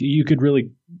sideline. It's like you could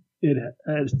really,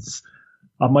 it's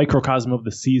a microcosm of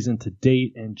the season to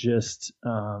date, and just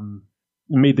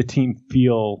made the team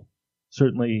feel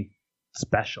certainly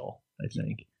special. I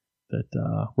think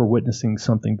that we're witnessing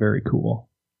something very cool.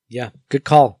 Yeah, good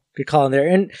call in there.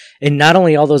 And not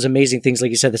only all those amazing things, like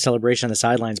you said, the celebration on the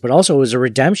sidelines, but also it was a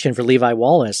redemption for Levi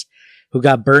Wallace, who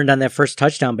got burned on that first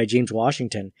touchdown by James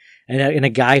Washington, and a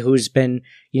guy who's been,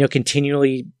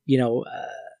 continually,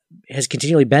 has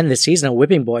continually been this season a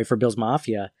whipping boy for Bills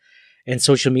Mafia and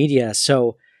social media.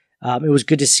 So it was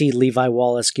good to see Levi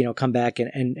Wallace, come back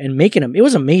and making him. It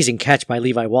was an amazing catch by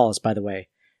Levi Wallace, by the way.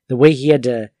 The way he had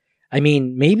to,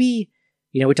 maybe,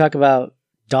 we talk about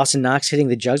Dawson Knox hitting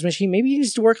the jugs machine. Maybe he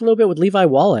needs to work a little bit with Levi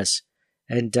Wallace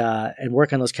and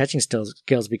work on those catching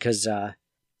skills because,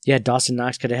 Dawson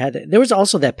Knox could have had that. There was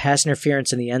also that pass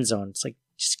interference in the end zone. It's like,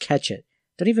 just catch it.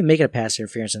 Don't even make it a pass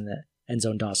interference in the end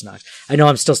zone, Dawson Knox. I know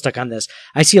I'm still stuck on this.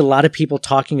 I see a lot of people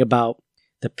talking about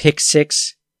the pick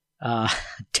six.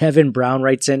 Devin Brown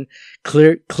writes in,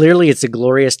 clearly it's a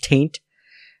glorious taint.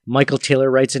 Michael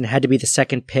Taylor writes in, had to be the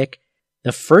second pick.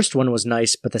 The first one was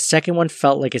nice, but the second one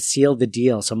felt like it sealed the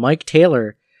deal. So Mike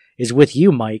Taylor is with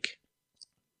you, Mike.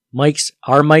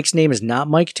 Our Mike's name is not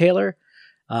Mike Taylor.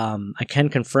 I can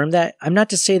confirm that. I'm not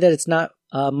to say that it's not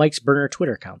Mike's burner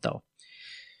Twitter account, though.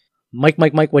 Mike,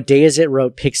 what day is it?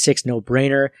 Wrote pick six, no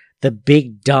brainer. The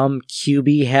big dumb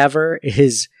QB haver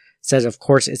says, of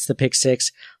course, it's the pick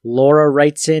six. Laura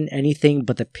writes in, anything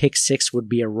but the pick six would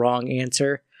be a wrong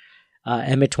answer.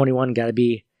 Emmett21, got to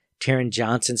be Taron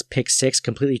Johnson's pick six,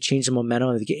 completely changed the momentum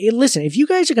of the game. Hey, listen, if you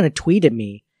guys are going to tweet at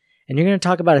me and you're going to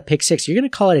talk about a pick six, you're going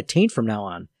to call it a taint from now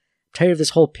on. I'm tired of this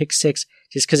whole pick six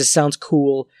just because it sounds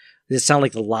cool. Does it sound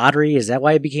like the lottery? Is that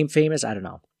why it became famous? I don't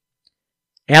know.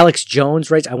 Alex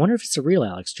Jones writes, I wonder if it's the real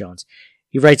Alex Jones.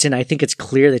 He writes in, I think it's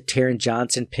clear that Taron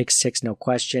Johnson pick six, no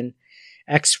question.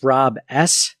 Rob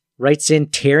S writes in,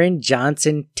 Taron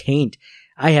Johnson taint.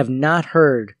 I have not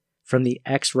heard from the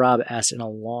ex-Rob S in a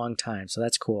long time. So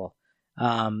that's cool.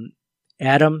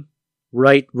 Adam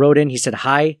wrote in, he said,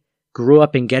 hi, grew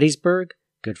up in Gettysburg.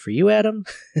 Good for you, Adam.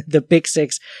 The Big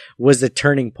Six was the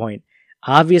turning point.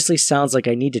 Obviously sounds like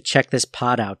I need to check this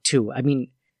pod out too. I mean,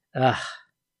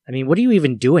 what are you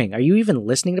even doing? Are you even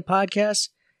listening to podcasts?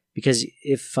 Because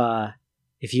if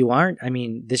you aren't, I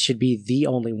mean, this should be the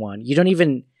only one. You don't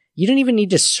even need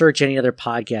to search any other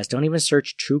podcast. Don't even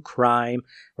search true crime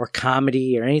or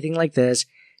comedy or anything like this.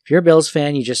 If you're a Bills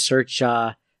fan, you just search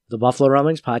the Buffalo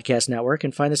Rumblings Podcast Network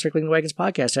and find the Circling the Wagons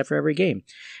podcast after every game.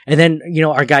 And then,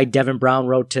 our guy Devin Brown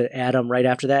wrote to Adam right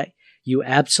after that. You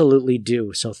absolutely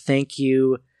do. So thank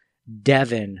you,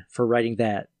 Devin, for writing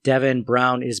that. Devin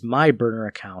Brown is my burner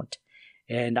account.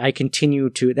 And I continue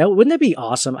to, wouldn't that be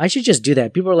awesome? I should just do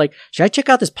that. People are like, should I check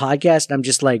out this podcast? And I'm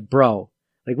just like, bro,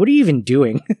 like, what are you even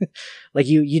doing? Like,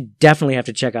 you definitely have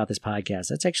to check out this podcast.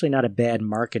 That's actually not a bad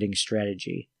marketing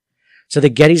strategy. So the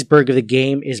Gettysburg of the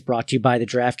game is brought to you by the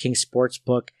DraftKings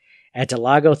Sportsbook at Del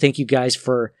Lago. Thank you guys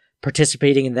for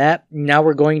participating in that. Now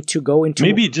we're going to go into...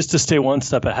 Maybe just to stay one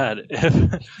step ahead,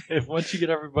 if once you get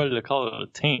everybody to call it a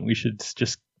taint, we should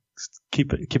just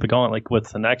keep it going. Like,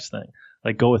 what's the next thing?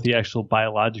 Like, go with the actual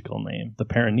biological name, the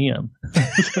perineum.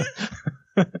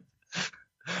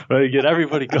 Right, get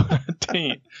everybody going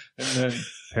taint, and then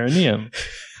perineum.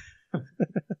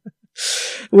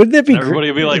 Wouldn't that be great? Everybody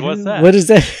will be like, what's that? What is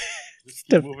that? Just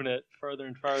keep moving it further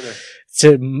and farther.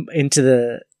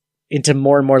 Into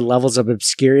more and more levels of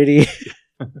obscurity.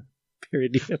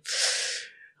 Perineum.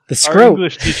 Our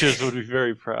English teachers would be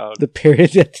very proud. The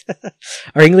period.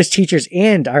 Our English teachers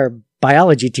and our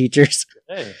biology teachers.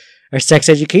 Hey. Our sex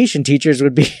education teachers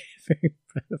would be very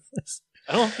proud of us.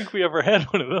 I don't think we ever had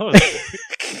one of those.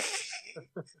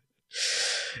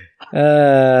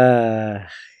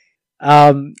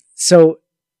 So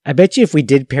I bet you if we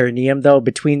did perineum, though,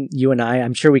 between you and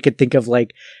I'm sure we could think of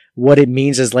like what it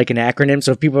means as like an acronym.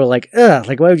 So if people are like, ugh,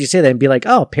 like, why would you say that? And be like,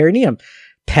 oh, perineum.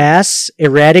 Pass,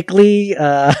 erratically,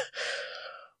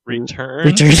 return.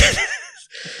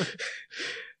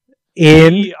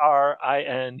 In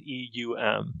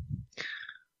PRINEUM.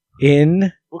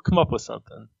 In. We'll come up with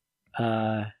something.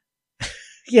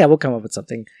 Yeah, we'll come up with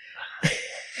something.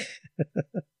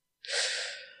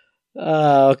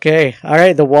 Okay. All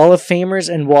right. The Wall of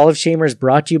Famers and Wall of Shamers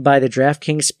brought to you by the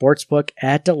DraftKings Sportsbook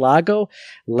at Del Lago.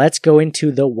 Let's go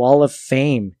into the Wall of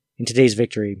Fame in today's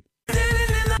victory.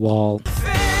 Wall.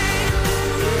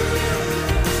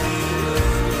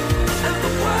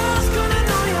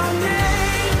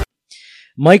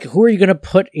 Mike, who are you going to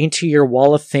put into your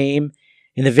Wall of Fame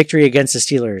in the victory against the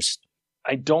Steelers?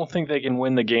 I don't think they can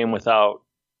win the game without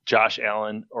Josh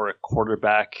Allen or a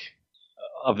quarterback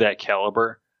of that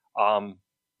caliber.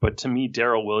 But to me,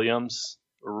 Darrell Williams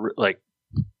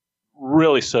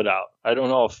really stood out. I don't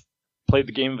know if played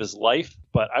the game of his life,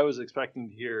 but I was expecting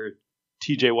to hear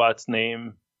TJ Watt's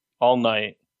name all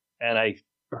night, and I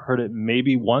heard it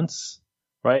maybe once,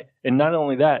 right? And not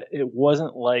only that, it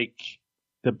wasn't like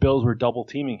the Bills were double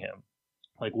teaming him.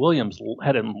 Like, Williams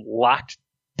had him locked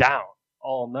down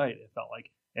all night, it felt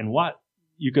like. And Watt,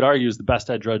 you could argue, is the best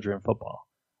edge rusher in football.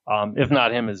 If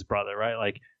not him, his brother, right?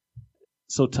 Like,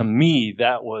 so to me,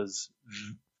 that was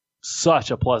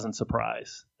such a pleasant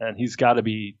surprise. And he's got to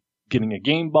be getting a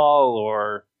game ball,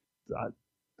 or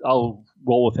I'll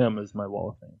roll with him as my Wall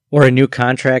of Fame. Or a new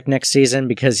contract next season,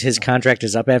 because his contract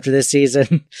is up after this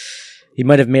season. He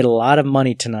might have made a lot of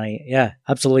money tonight. Yeah,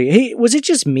 absolutely. Hey, was it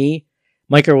just me,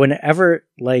 Mike, or whenever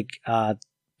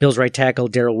Bills right tackle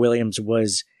Darrell Williams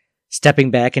was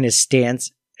stepping back in his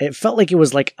stance, it felt like it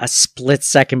was like a split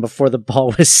second before the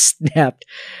ball was snapped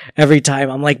every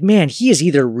time. I'm like, man, he is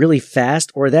either really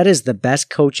fast or that is the best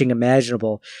coaching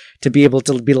imaginable to be able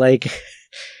to be like,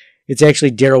 it's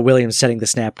actually Darrell Williams setting the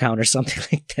snap count or something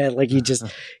like that. Like he just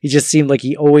seemed like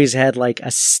he always had like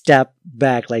a step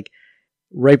back, like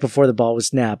right before the ball was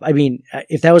snapped. I mean,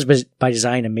 if that was by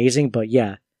design, amazing. But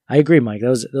yeah, I agree, Mike.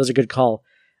 That was a good call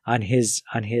on his.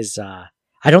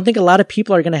 I don't think a lot of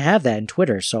people are going to have that in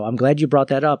Twitter, so I'm glad you brought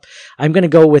that up. I'm going to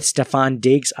go with Stephon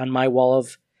Diggs on my Wall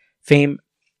of Fame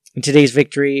in today's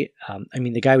victory. I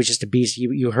mean, the guy was just a beast.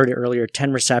 You heard it earlier: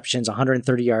 10 receptions,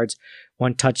 130 yards,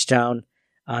 1 touchdown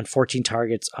on 14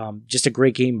 targets. Just a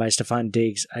great game by Stephon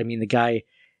Diggs. I mean, the guy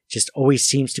just always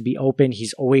seems to be open.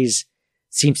 He's always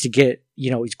seems to get,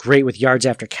 he's great with yards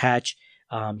after catch.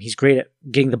 He's great at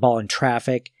getting the ball in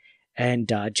traffic,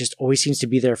 and just always seems to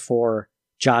be there for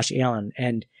Josh Allen.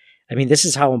 And I mean, this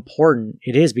is how important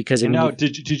it is, because now,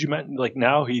 did you mention, like,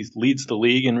 now he leads the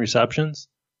league in receptions?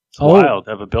 It's wild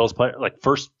to have a Bills player, like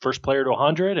first player to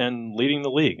 100 and leading the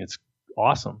league. It's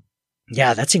awesome.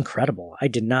 Yeah, that's incredible. I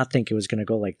did not think it was going to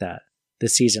go like that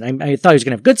this season. I thought he was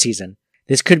going to have a good season.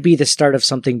 This could be the start of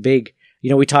something big.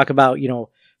 We talk about,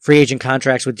 free agent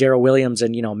contracts with Darrell Williams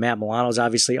and, Matt Milano's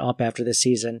obviously up after this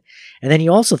season. And then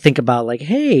you also think about like,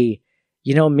 hey,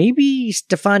 maybe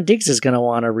Stephon Diggs is going to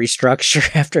want to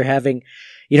restructure after having,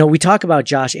 we talk about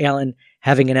Josh Allen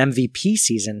having an MVP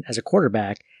season as a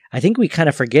quarterback. I think we kind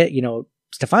of forget,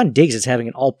 Stephon Diggs is having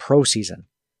an all-pro season.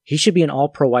 He should be an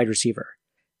all-pro wide receiver.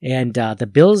 And the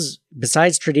Bills,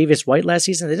 besides Tre'Davious White last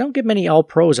season, they don't get many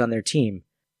all-pros on their team.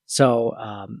 So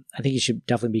I think he should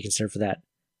definitely be considered for that.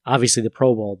 Obviously the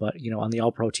Pro Bowl, but, on the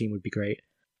all-pro team would be great.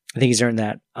 I think he's earned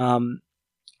that. I'm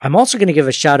also going to give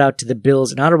a shout-out to the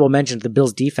Bills, an honorable mention to the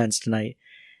Bills' defense tonight.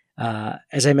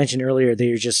 As I mentioned earlier,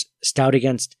 they're just stout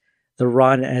against the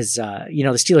run as, the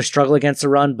Steelers struggle against the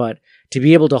run, but to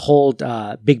be able to hold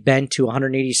Big Ben to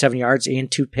 187 yards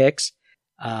and 2 picks,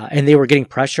 and they were getting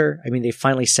pressure. I mean, they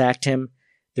finally sacked him.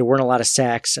 There weren't a lot of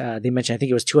sacks. They mentioned, I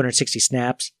think it was 260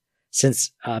 snaps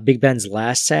since Big Ben's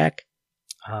last sack.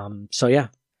 So yeah.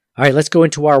 All right, let's go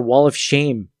into our wall of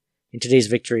shame in today's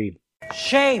victory.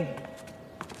 Shame.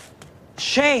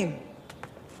 Shame.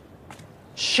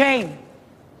 Shame.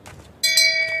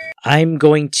 I'm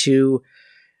going to,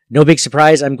 no big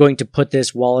surprise, I'm going to put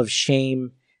this wall of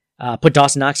shame, put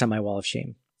Dawson Knox on my wall of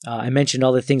shame. I mentioned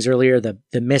all the things earlier, the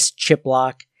missed chip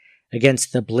block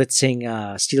against the blitzing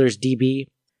Steelers DB.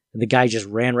 The guy just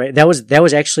ran right. That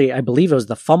was actually, I believe it was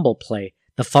the fumble play,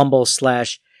 the fumble /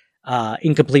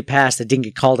 incomplete pass that didn't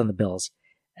get called on the Bills.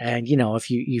 And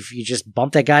if you just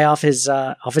bump that guy off his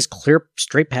clear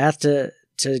straight path to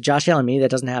Josh Allen, that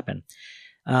doesn't happen.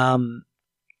 And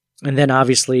then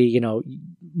obviously,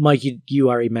 Mike, you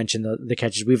already mentioned the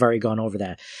catches. We've already gone over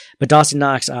that. But Dawson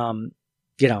Knox,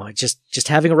 just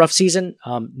having a rough season,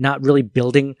 not really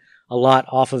building a lot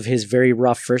off of his very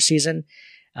rough first season.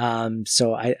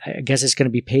 So I guess it's going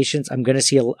to be patience. I'm going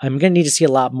to need to see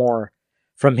a lot more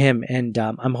from him. And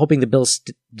I'm hoping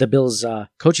the Bills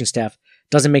coaching staff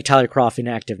doesn't make Tyler Kroft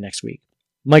inactive next week.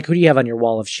 Mike, who do you have on your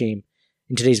wall of shame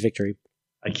in today's victory?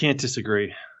 I can't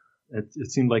disagree.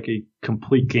 It seemed like a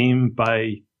complete game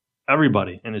by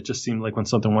everybody, and it just seemed like when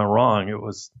something went wrong,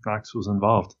 Knox was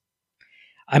involved.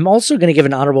 I'm also going to give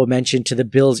an honorable mention to the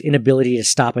Bills' inability to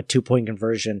stop a 2-point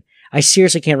conversion. I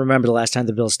seriously can't remember the last time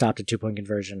the Bills stopped a 2-point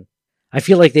conversion. I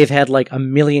feel like they've had like a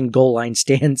million goal line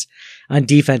stands on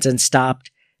defense and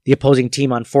stopped the opposing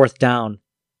team on 4th down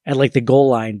at like the goal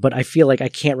line, but I feel like I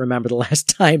can't remember the last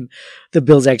time the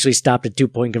Bills actually stopped a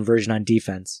 2-point conversion on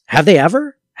defense. Have they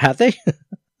ever? Have they?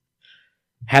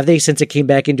 Have they since it came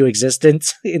back into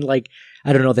existence in the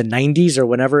 90s or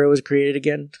whenever it was created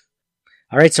again?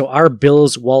 All right, so our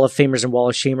Bills Wall of Famers and Wall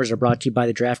of Shamers are brought to you by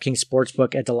the DraftKings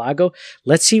Sportsbook at Del Lago.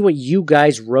 Let's see what you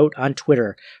guys wrote on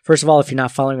Twitter. First of all, if you're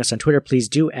not following us on Twitter, please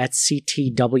do at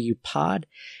CTWPod.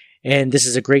 And this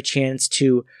is a great chance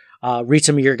to read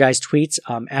some of your guys' tweets.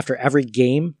 After every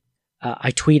game,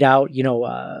 I tweet out,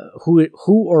 who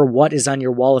or what is on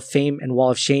your Wall of Fame and Wall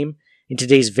of Shame in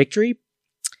today's victory.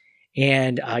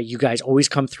 And you guys always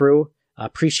come through.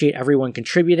 Appreciate everyone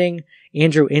contributing.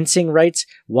 Andrew Insing writes,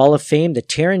 Wall of Fame, the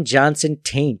Taron Johnson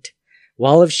taint.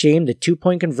 Wall of Shame, the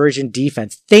 2-point conversion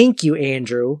defense. Thank you,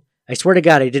 Andrew. I swear to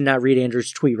God, I did not read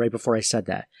Andrew's tweet right before I said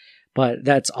that. But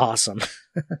that's awesome.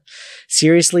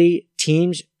 Seriously,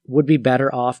 teams would be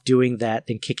better off doing that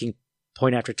than kicking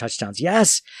point after touchdowns.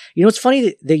 Yes. It's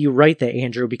funny that you write that,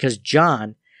 Andrew, because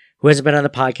John, who hasn't been on the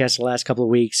podcast the last couple of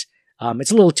weeks,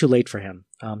 it's a little too late for him.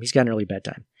 He's got an early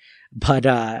bedtime.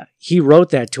 But he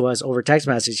wrote that to us over text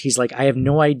message. He's like, I have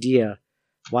no idea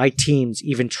why teams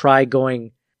even try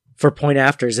going for point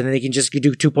afters, and then they can just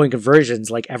do 2-point conversions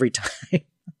like every time.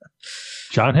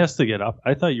 John has to get up.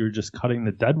 I thought you were just cutting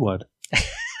the deadwood.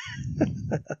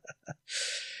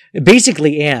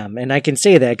 Basically am, and I can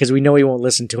say that because we know he won't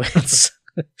listen to it.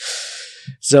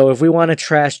 So if we want to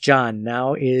trash John,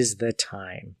 now is the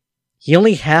time. He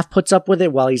only half puts up with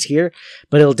it while he's here,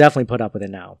 but he'll definitely put up with it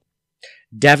now.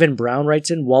 Devin Brown writes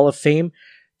in, Wall of Fame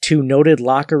to noted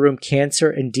locker room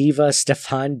cancer and diva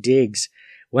Stephon Diggs.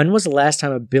 When was the last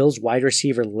time a Bills wide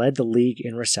receiver led the league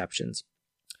in receptions?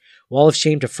 Wall of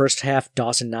Shame to first half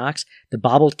Dawson Knox. The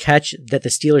bobbled catch that the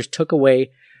Steelers took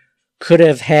away could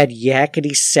have had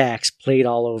yakety sax played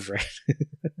all over it.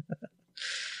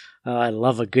 I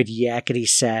love a good yakety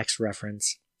sax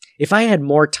reference. If I had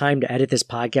more time to edit this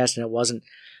podcast and it wasn't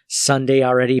Sunday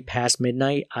already past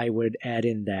midnight, I would add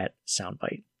in that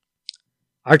soundbite.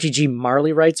 RTG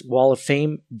Marley writes, Wall of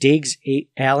Fame, Diggs,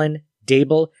 Allen,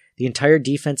 Dable, the entire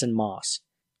defense, and Moss.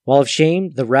 Wall of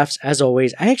Shame, the refs, as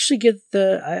always. I actually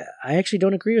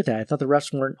don't agree with that. I thought the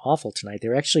refs weren't awful tonight. They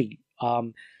were actually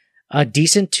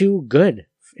Decent to good,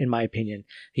 in my opinion.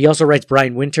 He also writes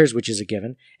Brian Winters, which is a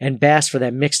given, and Bass for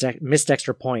that missed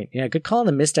extra point. Yeah, good call on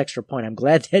the missed extra point. I'm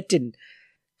glad that didn't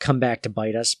come back to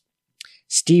bite us.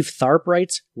 Steve Tharp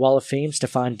writes, Wall of Fame,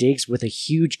 Stephon Diggs with a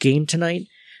huge game tonight.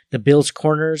 The Bills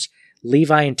corners,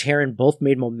 Levi and Taryn both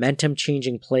made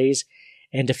momentum-changing plays,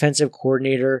 and defensive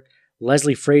coordinator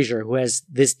Leslie Frazier, who has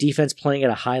this defense playing at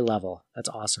a high level. That's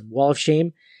awesome. Wall of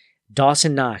Shame,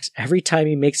 Dawson Knox. Every time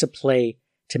he makes a play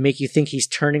to make you think he's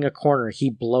turning a corner, he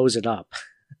blows it up.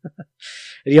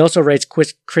 And he also writes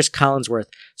Chris Collinsworth.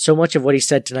 So much of what he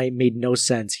said tonight made no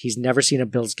sense. He's never seen a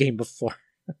Bills game before.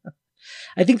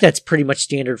 I think that's pretty much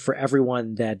standard for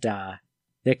everyone that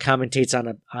commentates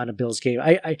on a Bills game.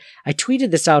 I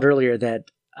tweeted this out earlier that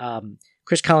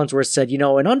Chris Collinsworth said,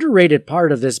 an underrated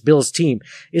part of this Bills team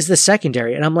is the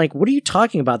secondary. And I'm like, what are you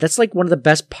talking about? That's like one of the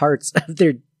best parts of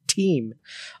their team.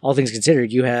 All things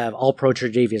considered, you have all-pro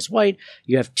Tre'Davious White.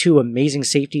 You have two amazing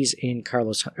safeties in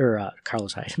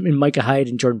Micah Hyde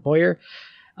and Jordan Poyer.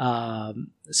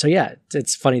 So yeah,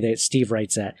 it's funny that Steve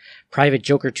writes that. Private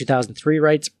Joker 2003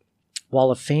 writes,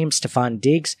 Wall of Fame, Stephon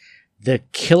Diggs, the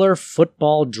killer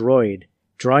football droid,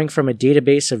 drawing from a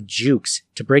database of jukes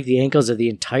to break the ankles of the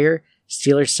entire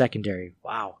Steelers secondary.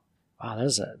 Wow,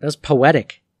 that was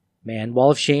poetic, man.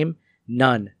 Wall of Shame,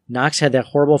 none. Knox had that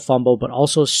horrible fumble, but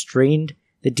also strained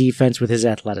the defense with his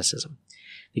athleticism.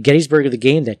 The Gettysburg of the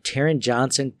game, that Taron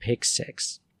Johnson pick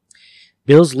 6.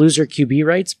 Bills loser QB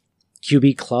writes,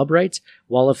 QB Club writes,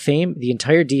 Wall of Fame, the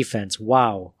entire defense.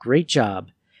 Wow, great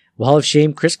job. Wall of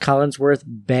Shame, Chris Collinsworth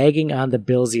bagging on the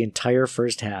Bills the entire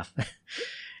first half.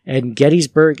 And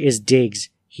Gettysburg is Diggs.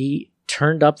 He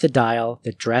turned up the dial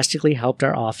that drastically helped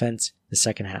our offense the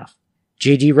second half.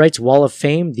 JD writes, Wall of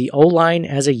Fame, the O-line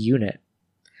as a unit.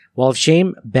 Wall of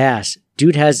Shame, Bass.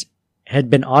 Dude had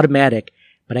been automatic,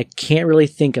 but I can't really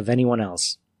think of anyone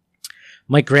else.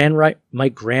 Mike Graham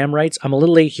writes, I'm a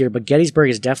little late here, but Gettysburg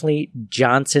is definitely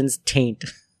Johnson's taint.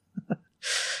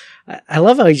 I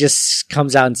love how he just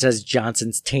comes out and says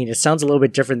Johnson's taint. It sounds a little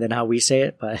bit different than how we say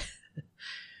it, but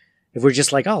if we're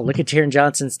just like, oh, look at Taron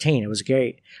Johnson's taint, it was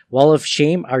great. Wall of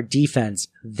Shame, our defense.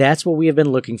 That's what we have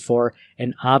been looking for,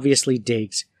 and obviously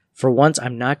Diggs. For once,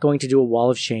 I'm not going to do a Wall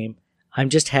of Shame. I'm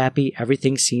just happy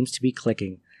everything seems to be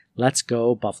clicking. Let's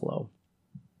go, Buffalo.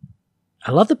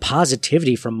 I love the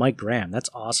positivity from Mike Graham. That's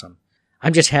awesome.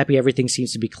 I'm just happy everything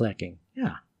seems to be clicking.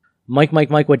 Yeah. Mike,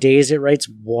 what day is it? Writes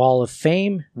Wall of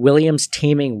Fame. Williams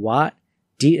taming Watt.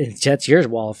 That's yours,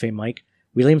 Wall of Fame, Mike.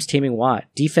 Williams taming Watt.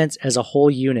 Defense as a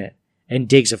whole unit. And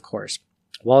Diggs, of course.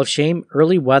 Wall of Shame.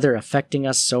 Early weather affecting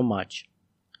us so much.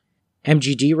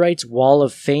 MGD writes Wall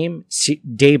of Fame.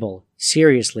 Dable.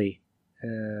 Seriously.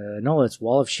 No, it's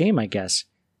Wall of Shame, I guess.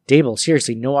 Dable,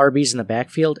 seriously, no RBs in the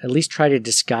backfield. At least try to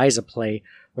disguise a play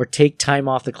or take time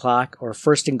off the clock, or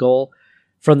first and goal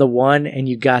from the 1 and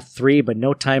you got 3, but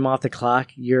no time off the clock.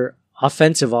 You're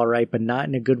offensive, all right, but not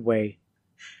in a good way.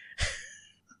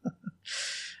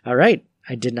 All right.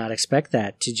 I did not expect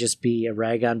that to just be a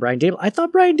rag on Brian Dable. I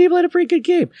thought Brian Dable had a pretty good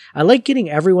game. I like getting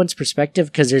everyone's perspective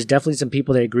because there's definitely some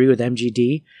people that agree with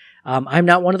MGD. I'm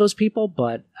not one of those people,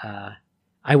 but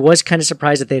I was kind of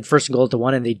surprised that they had first and goal at the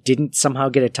 1 and they didn't somehow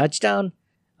get a touchdown.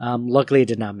 Luckily, it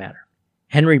did not matter.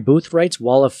 Henry Booth writes,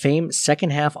 Wall of Fame,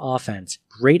 second half offense.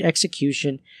 Great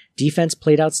execution. Defense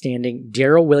played outstanding.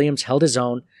 Darrell Williams held his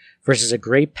own versus a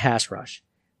great pass rush.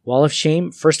 Wall of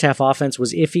Shame, first half offense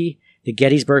was iffy. The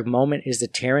Gettysburg moment is the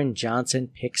Taron Johnson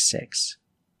pick 6.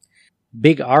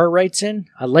 Big R writes in,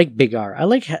 I like Big R. I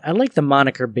like the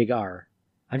moniker Big R.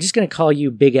 I'm just going to call you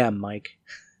Big M, Mike.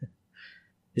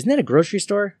 Isn't that a grocery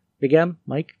store? Big M,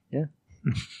 Mike? Yeah.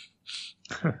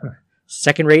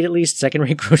 Second rate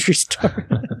grocery store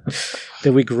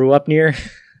that we grew up near.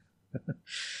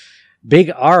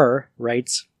 Big R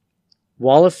writes,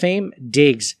 Wall of Fame,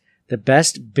 Diggs, the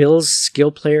best Bills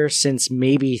skill player since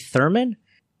maybe Thurman?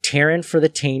 Taron for the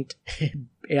taint,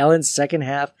 Allen's second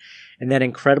half, and that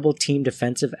incredible team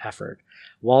defensive effort.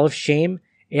 Wall of Shame,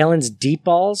 Allen's deep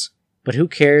balls, but who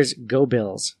cares? Go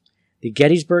Bills. The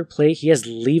Gettysburg play, he has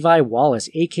Levi Wallace,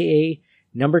 a.k.a.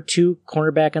 number 2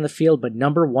 cornerback on the field, but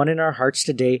number 1 in our hearts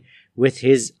today with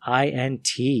his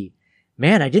INT.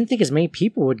 Man, I didn't think as many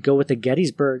people would go with the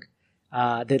Gettysburg,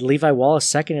 that Levi Wallace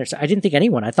second. I didn't think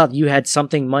anyone. I thought you had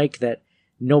something, Mike, that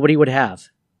nobody would have.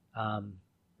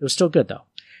 It was still good, though.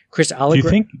 Chris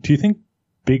Allegra. Do you think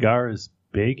Big R is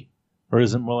big? Or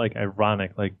is it more like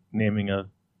ironic, like naming a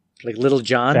like Little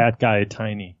John? Fat guy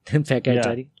tiny. Fat guy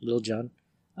tiny? Little John.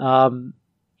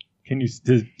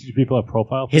 Do people have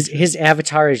profile pictures? His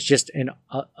avatar is just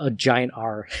a giant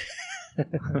R.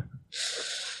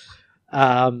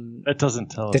 That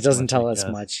doesn't tell us. That doesn't tell us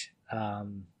much.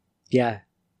 Yeah,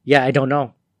 I don't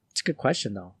know. It's a good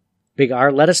question though. Big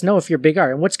R. Let us know if you're big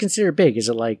R. And what's considered big? Is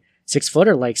it like 6 foot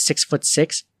or like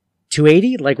 6'6",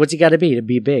 280? Like what's he got to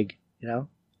be big? You know,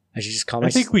 I should just call I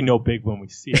think we know big when we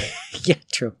see it. Yeah,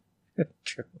 true.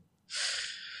 True.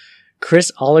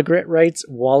 Chris Allegret writes,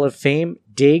 Wall of Fame,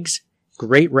 Diggs,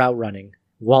 great route running.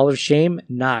 Wall of Shame,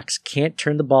 Knox, can't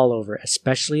turn the ball over,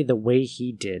 especially the way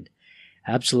he did.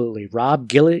 Absolutely. Rob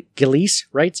Gillies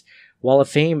writes, Wall of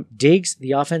Fame, Diggs,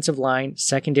 the offensive line,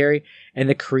 secondary, and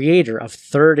the creator of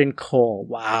 3rd and Cole.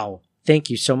 Wow.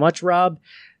 Thank you so much, Rob.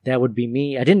 That would be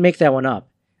me. I didn't make that one up.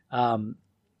 But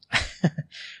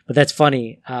that's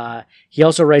funny. He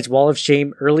also writes, Wall of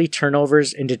Shame, early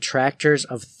turnovers and detractors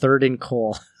of 3rd and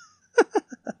Cole.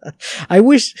 I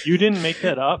wish you didn't make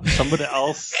that up. Somebody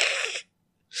else.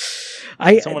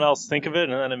 Someone else think of it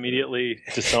and then immediately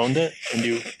disowned it, and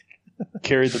you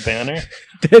carried the banner.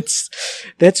 That's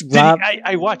Rob.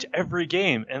 I watch every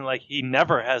game, and like he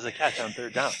never has a catch on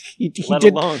 3rd down. He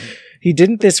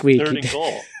didn't this week. 3rd and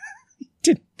goal.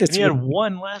 He had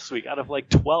one last week out of like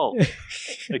 12,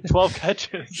 like 12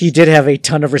 catches. He did have a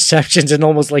ton of receptions, and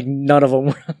almost like none of them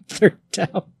were on 3rd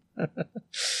down.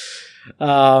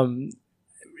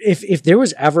 If there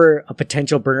was ever a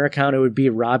potential burner account, it would be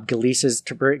Rob Galise's,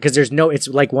 because it's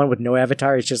like one with no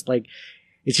avatar. It's just like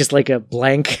a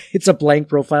blank. It's a blank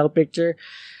profile picture.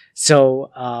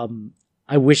 So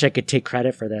I wish I could take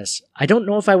credit for this. I don't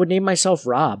know if I would name myself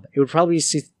Rob. It would probably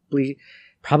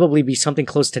be something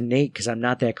close to Nate, because I'm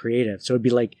not that creative. So it'd be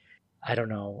like, I don't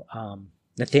know,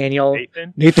 Nathaniel,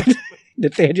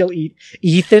 Nathaniel,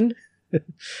 Ethan.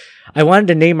 I wanted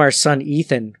to name our son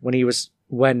Ethan when we were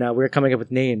coming up with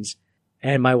names,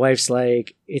 and my wife's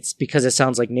like, it's because it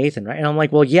sounds like Nathan, right? And I'm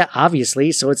like, well, yeah,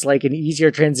 obviously. So it's like an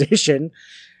easier transition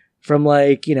from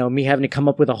like, you know, me having to come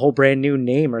up with a whole brand new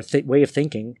name or way of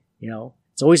thinking. You know,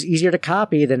 it's always easier to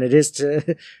copy than it is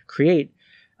to create.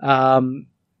 So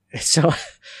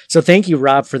thank you,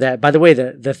 Rob, for that. By the way,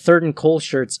 the 3rd and Cole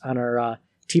shirts on our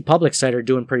TeePublic site are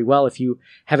doing pretty well. If you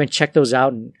haven't checked those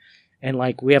out, and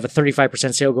like we have a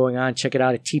 35% sale going on, check it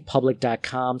out at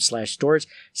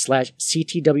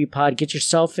teepublic.com/stores/CTWpod. Get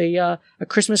yourself a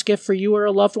Christmas gift for you or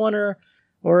a loved one or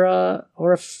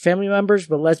a family members.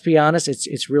 But let's be honest,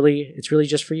 it's really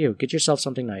just for you. Get yourself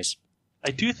something nice. I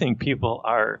do think people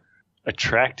are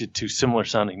attracted to similar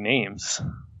sounding names.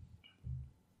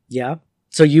 Yeah.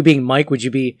 So you being Mike, would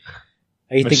you be?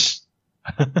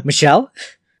 Michelle?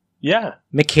 Yeah.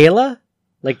 Michaela,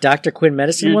 like Dr. Quinn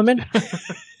Medicine Woman.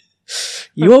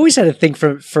 You always had a thing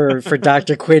for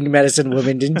Dr. Quinn Medicine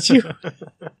Woman, didn't you?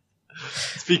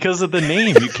 It's because of the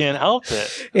name. You can't help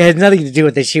it. It had nothing to do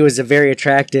with it. She was a very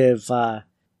attractive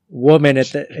woman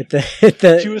at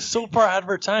the. She was so far ahead of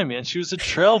her time, man. She was a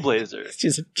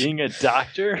trailblazer. Being a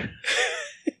doctor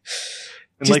in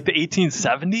like the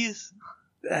 1870s.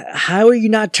 How are you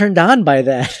not turned on by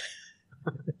that?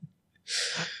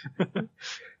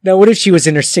 Now, what if she was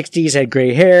in her 60s, had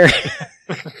gray hair?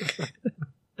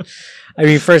 I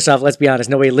mean, first off, let's be honest.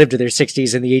 Nobody lived to their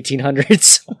 60s in the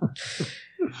 1800s.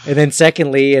 And then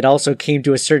secondly, it also came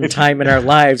to a certain time in our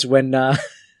lives when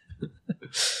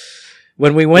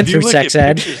we went through sex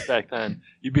ed. Back then,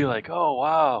 you'd be like, oh,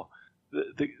 wow,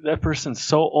 that person's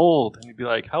so old. And you'd be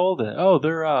like, how old are they? Oh,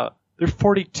 they're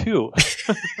 42.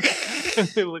 And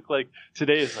they look like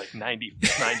today is like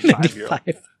 95 year old.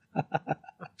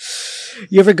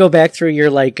 You ever go back through your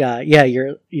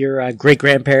your great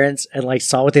grandparents and like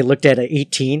saw what they looked at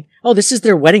 18? Oh, this is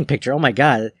their wedding picture. Oh my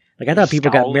god! Like I thought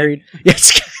people got married.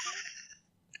 Yes.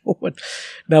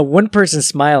 Now one person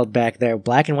smiled back there.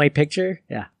 Black and white picture.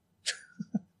 Yeah.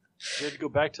 You had to go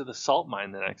back to the salt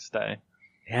mine the next day.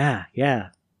 Yeah.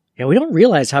 We don't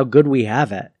realize how good we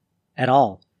have it at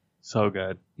all. So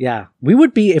good. Yeah, we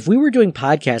would be if we were doing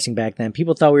podcasting back then.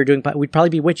 People thought we were doing. We'd probably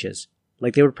be witches.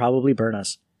 Like they would probably burn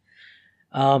us.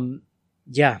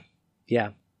 Yeah.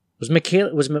 Was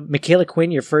Michaela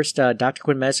Quinn your first Dr.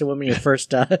 Quinn Medicine Woman? Your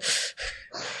first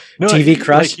TV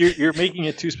crush? Like you're making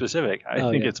it too specific.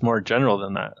 I think it's more general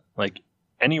than that. Like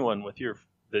anyone with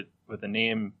with a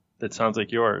name that sounds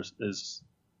like yours is.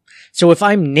 So if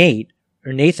I'm Nate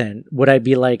or Nathan, would I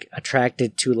be like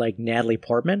attracted to like Natalie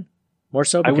Portman more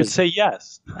so? I would say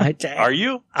yes. Are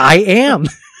you? I am.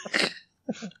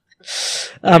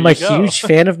 I'm a huge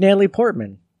fan of Natalie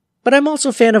Portman, but I'm also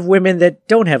a fan of women that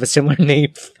don't have a similar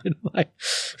name than mine.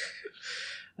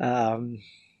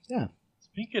 Yeah.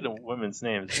 Speaking of women's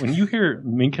names, when you hear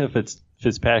Minka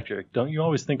Fitzpatrick, don't you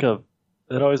always think of?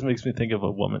 It always makes me think of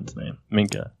a woman's name,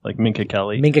 Minka, like Minka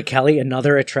Kelly. Minka Kelly,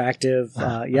 another attractive.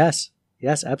 Yes,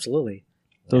 absolutely.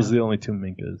 Those are the only two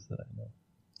Minkas that I know.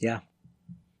 Yeah.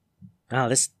 Wow,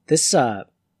 this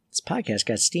podcast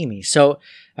got steamy. So,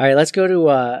 all right, let's go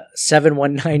to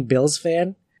 719 Bills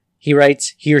fan. He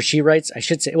or she writes, I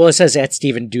should say, well, it says at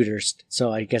Steven Dudurst,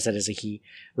 so I guess that is a he.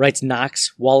 Writes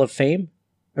Knox Wall of Fame,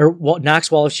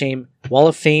 Knox Wall of Shame, Wall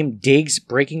of Fame, Diggs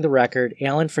breaking the record,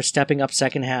 Allen for stepping up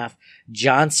second half,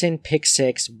 Johnson pick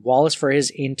 6, Wallace for his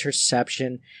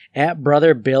interception, at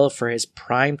Brother Bill for his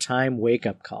primetime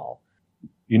wake-up call.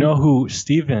 You know who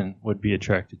Steven would be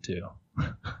attracted to?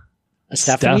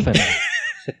 Stephanie.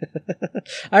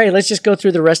 All right, let's just go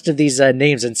through the rest of these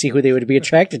names and see who they would be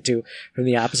attracted to from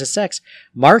the opposite sex.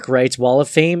 Mark writes Wall of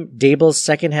Fame, Dable's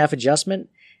second half adjustment,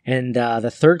 and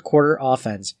the third quarter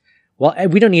offense. Well,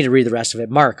 we don't need to read the rest of it.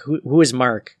 Mark, who is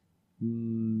Mark?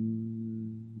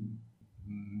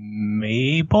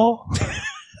 Mabel?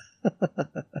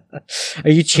 Are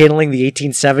you channeling the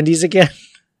 1870s again?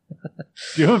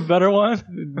 Do you have a better one?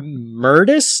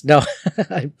 Murdis? No.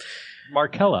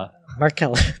 Markella.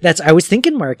 I was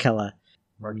thinking Markella.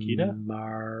 Marquita?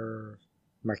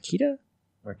 Marquita?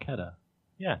 Marquetta.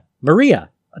 Yeah. Maria.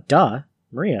 Duh.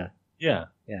 Maria. Yeah.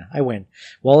 Yeah, I win.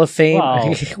 Wall of Fame.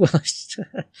 Wow. Well,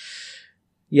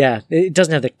 yeah, it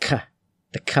doesn't have the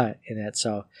cut in it.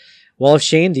 So, Wall of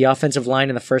Shame, the offensive line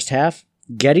in the first half.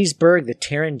 Gettysburg, the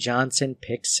Taron Johnson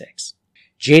pick 6.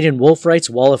 Jaden Wolf writes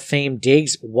Wall of Fame,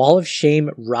 Diggs, Wall of Shame,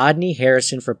 Rodney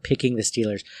Harrison for picking the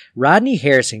Steelers. Rodney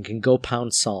Harrison can go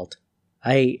pound salt.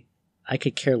 I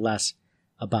could care less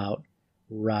about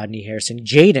Rodney Harrison.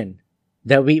 Jaden,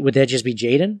 would that just be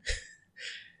Jaden?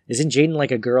 Isn't Jaden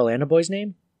like a girl and a boy's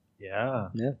name? Yeah.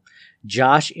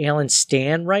 Josh Allen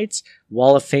Stan writes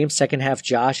Wall of Fame, second half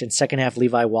Josh and second half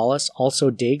Levi Wallace. Also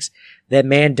Diggs, that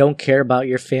man don't care about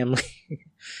your family.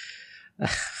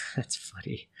 That's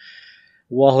funny.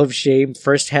 Wall of Shame,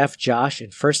 first half Josh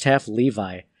and first half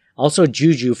Levi. Also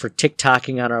Juju for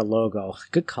TikToking on our logo.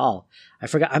 Good call. I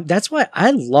forgot. That's why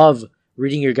I love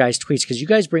reading your guys' tweets, because you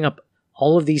guys bring up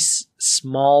all of these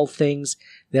small things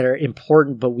that are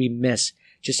important but we miss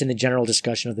just in the general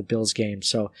discussion of the Bills game.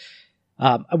 So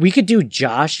we could do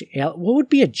Josh. What would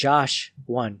be a Josh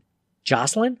one?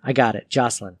 Jocelyn? I got it.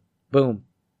 Jocelyn. Boom.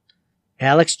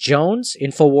 Alex Jones,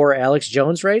 Infowar Alex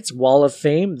Jones writes, Wall of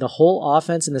Fame, the whole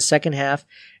offense in the second half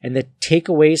and the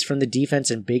takeaways from the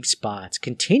defense in big spots.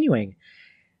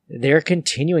 They're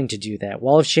continuing to do that.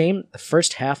 Wall of Shame, the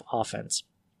first half offense.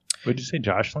 Would you say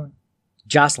Jocelyn?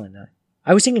 Jocelyn.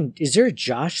 I was thinking, is there a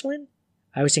Jocelyn?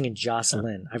 I was thinking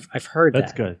Jocelyn. I've heard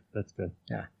That's that. That's good.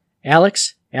 Yeah.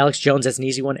 Alex Jones, that's an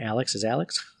easy one. Alex is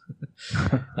Alex.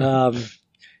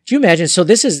 Do you imagine? So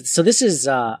this is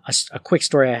a quick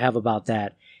story I have about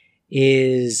that.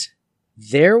 Is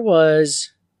there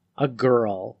was a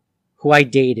girl who I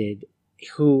dated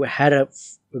who had a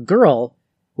girl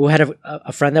who had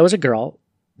a friend that was a girl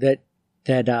that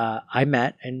I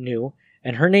met and knew,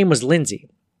 and her name was Lindsay.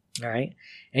 All right,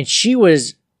 and she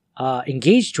was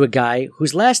engaged to a guy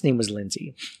whose last name was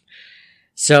Lindsay.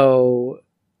 So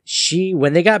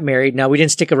when they got married, now we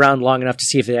didn't stick around long enough to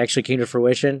see if it actually came to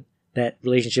fruition. That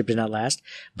relationship did not last,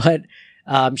 but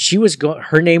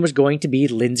her name was going to be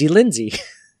Lindsay.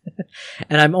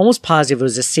 And I'm almost positive it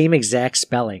was the same exact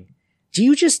spelling. Do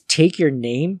you just take your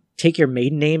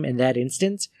maiden name in that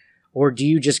instance? Or do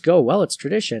you just go, well, it's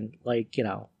tradition? I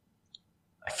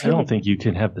don't think you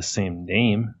can have the same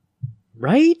name.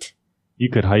 Right? You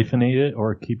could hyphenate it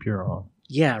or keep your own.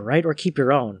 Yeah, right? Or keep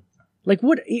your own.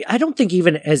 I don't think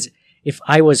even as if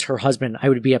I was her husband, I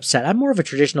would be upset. I'm more of a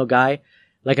traditional guy.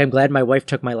 I'm glad my wife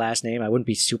took my last name. I wouldn't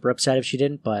be super upset if she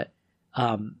didn't, but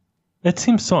it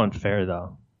seems so unfair,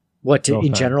 though. What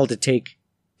in general to take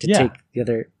the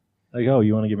other?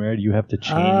 You want to get married? You have to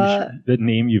change the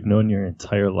name you've known your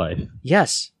entire life.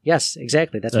 Yes,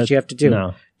 exactly. That's what you have to do.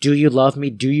 No. Do you love me?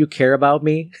 Do you care about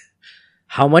me?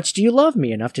 How much do you love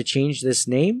me enough to change this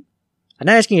name? I'm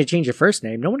not asking you to change your first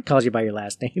name. No one calls you by your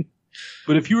last name.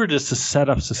 But if you were just to set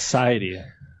up society,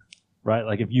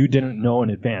 right? If you didn't know in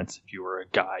advance, if you were a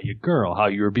guy, a girl, how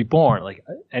you would be born,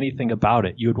 anything about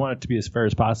it, you would want it to be as fair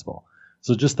as possible.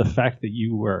 So just the fact that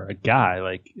you were a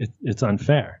guy, it's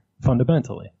unfair,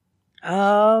 fundamentally.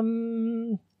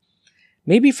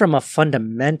 Maybe from a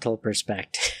fundamental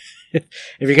perspective, if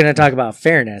you're going to talk about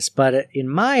fairness, but in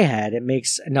my head, it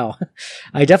makes, no,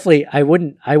 I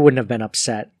wouldn't have been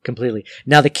upset completely.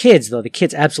 Now the kids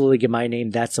absolutely get my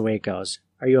name. That's the way it goes.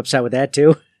 Are you upset with that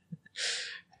too?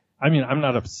 I mean, I'm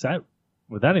not upset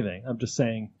with anything. I'm just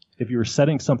saying, if you were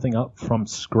setting something up from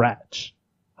scratch,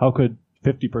 how could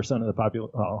 50% of the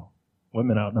population,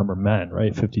 women outnumber men,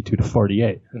 right? 52 to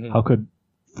 48. Mm-hmm. How could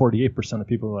 48% of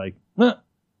people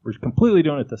we're completely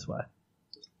doing it this way?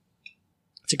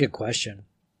 That's a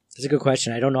good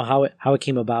question. I don't know how it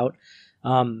came about.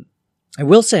 I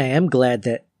will say I am glad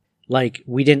that like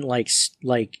we didn't like.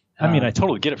 I mean, I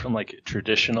totally get it from like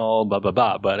traditional blah blah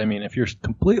blah, but I mean, if you're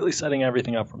completely setting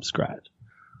everything up from scratch,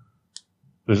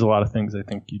 there's a lot of things I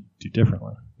think you do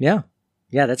differently. Yeah,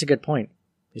 that's a good point.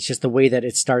 It's just the way that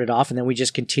it started off, and then we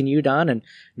just continued on, and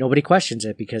nobody questions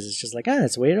it because it's just like,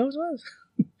 that's the way it always was.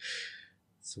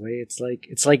 It's the way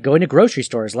it's like going to grocery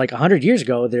stores. Like 100 years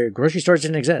ago, their grocery stores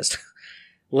didn't exist.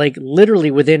 Like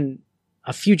literally within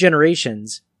a few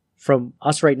generations from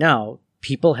us right now,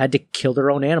 people had to kill their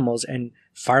own animals and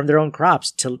farm their own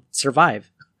crops to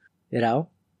survive, And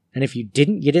if you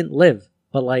didn't, you didn't live.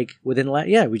 But like within,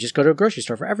 we just go to a grocery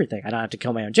store for everything. I don't have to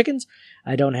kill my own chickens.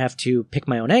 I don't have to pick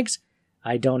my own eggs.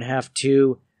 I don't have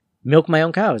to milk my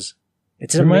own cows.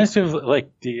 It reminds me of like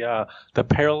the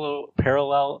parable,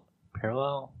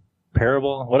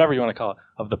 whatever you want to call it,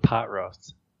 of the pot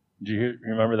roast. Do you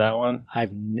remember that one?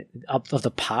 Of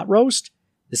the pot roast?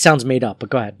 This sounds made up, but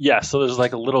go ahead. Yeah, so there's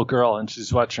like a little girl and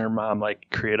she's watching her mom like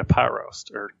create a pot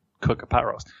roast or cook a pot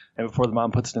roast. And before the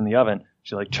mom puts it in the oven,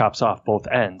 she like chops off both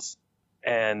ends.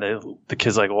 And the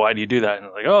kid's like, well, why do you do that? And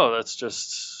they're like, oh,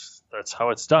 that's how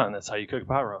it's done. That's how you cook a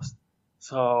pot roast.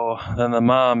 So then the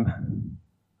mom,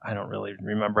 I don't really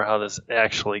remember how this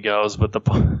actually goes, but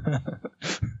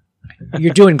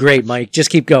You're doing great, Mike. Just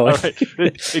keep going.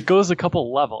 Right. It goes a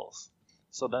couple levels.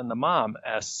 So then the mom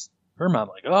asks her mom,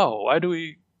 like, oh, why do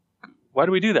we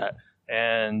do that?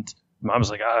 And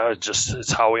mom's like,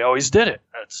 it's how we always did it.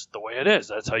 That's the way it is.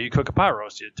 That's how you cook a pot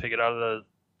roast. You take it out of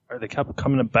they kept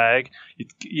come in a bag.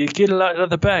 You get it out of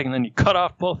the bag, and then you cut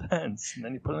off both ends, and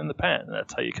then you put it in the pan. And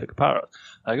that's how you cook a pot roast.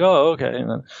 I go, okay. And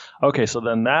then, so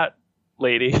then that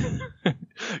lady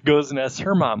goes and asks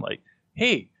her mom, like,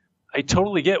 hey, I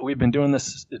totally get we've been doing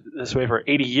this way for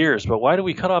 80 years, but why do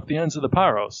we cut off the ends of the pot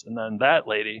roast? And then that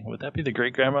lady, would that be the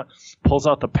great-grandma, pulls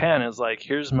out the pan and is like,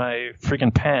 here's my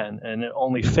freaking pan, and it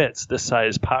only fits this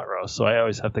size pot roast, so I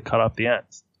always have to cut off the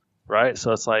ends, right?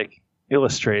 So it's like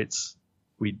illustrates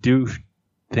we do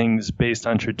things based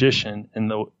on tradition,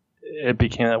 and it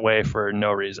became that way for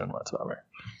no reason whatsoever.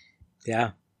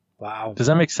 Yeah. Wow. Does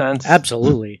that make sense?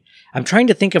 Absolutely. I'm trying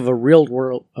to think of a real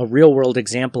world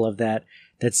example of that.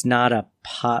 That's not a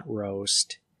pot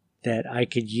roast that I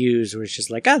could use where it's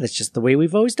just like, that's just the way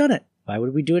we've always done it. Why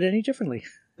would we do it any differently?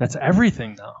 That's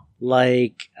everything though.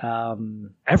 Like,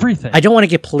 everything. I don't want to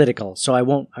get political, so I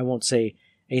won't say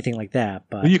anything like that.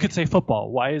 But you could say football.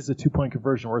 Why is the 2-point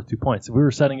conversion worth 2 points? If we were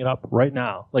setting it up right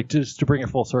now, like just to bring it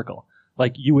full circle,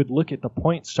 like you would look at the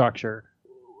point structure.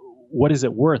 What is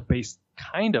it worth based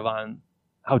kind of on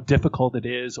how difficult it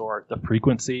is or the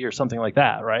frequency or something like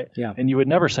that, right? Yeah. And you would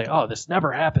never say, oh, this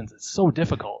never happens. It's so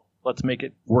difficult. Let's make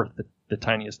it worth the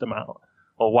tiniest amount.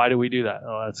 Well, why do we do that?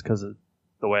 Oh, that's because of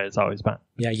the way it's always been.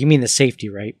 Yeah, you mean the safety,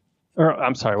 right? Or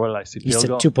I'm sorry, what did I say? You said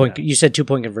 2-point. Yeah. You said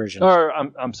 2-point conversion. Or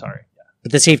I'm sorry. Yeah.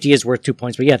 But the safety is worth 2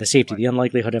 points. But yeah, the safety, the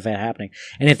unlikelihood of it happening.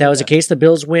 And if that was the case, the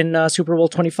Bills win Super Bowl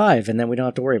 25, and then we don't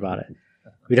have to worry about it.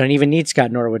 We don't even need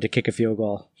Scott Norwood to kick a field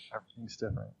goal.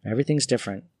 Everything's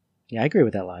different. Yeah, I agree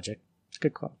with that logic. It's a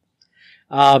good call.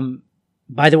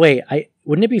 By the way,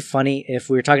 wouldn't it be funny if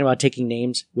we were talking about taking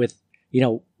names with,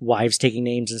 wives taking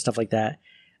names and stuff like that?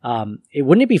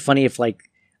 Wouldn't it be funny if like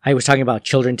I was talking about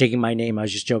children taking my name? I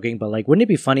was just joking, but like, wouldn't it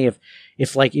be funny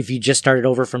if you just started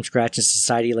over from scratch in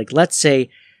society? Like, let's say,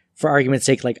 for argument's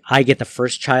sake, like I get the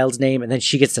first child's name and then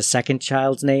she gets the second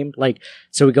child's name. Like,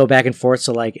 so we go back and forth.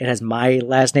 So like it has my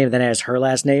last name, then it has her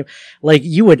last name. Like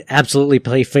you would absolutely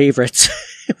play favorites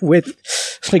with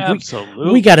like,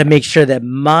 we got to make sure that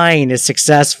mine is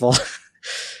successful.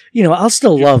 I'll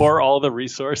still love for all the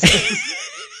resources.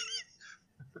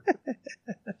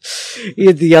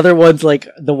 The other one's like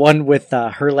the one with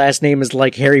her last name is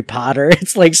like Harry Potter.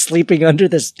 It's like sleeping under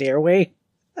the stairway.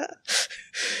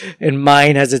 And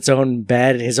mine has its own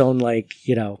bed, his own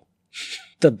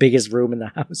the biggest room in the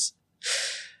house.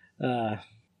 The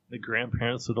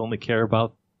grandparents would only care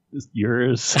about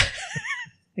yours.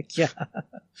 Yeah.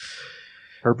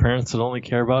 Her parents would only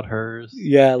care about hers.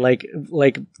 Yeah, like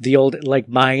the old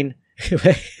mine.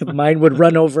 Mine would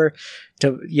run over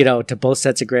to both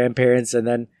sets of grandparents, and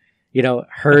then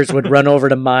hers would run over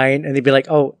to mine, and they'd be like,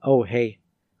 oh hey.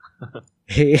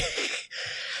 Hey.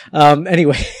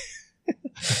 Anyway.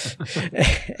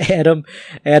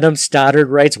 Adam Stoddard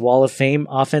writes Wall of Fame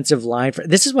offensive line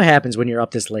this is what happens when you're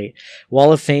up this late.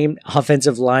 Wall of Fame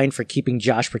offensive line for keeping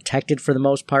Josh protected for the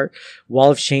most part. Wall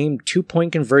of Shame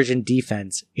 2-point conversion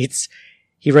defense.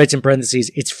 He writes in parentheses,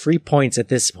 it's free points at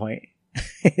this point.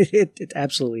 It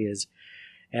absolutely is.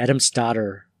 Adam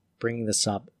Stoddard bringing this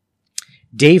up.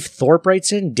 Dave Thorpe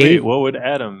writes in. Wait, what would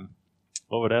Adam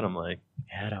like?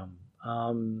 Adam.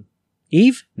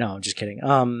 Eve? No, I'm just kidding.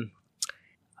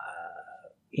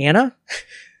 Anna?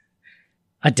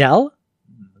 Adele?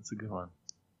 That's a good one.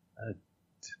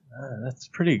 That's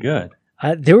pretty good.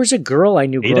 There was a girl I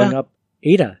knew Ada? growing up.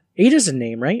 Ada. Ada's a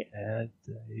name, right? Ada.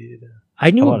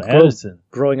 I knew How about Edison?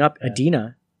 growing up.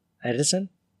 Adina. Edison?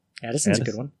 Edison's a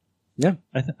good one. Yeah.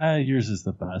 Yours is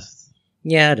the best.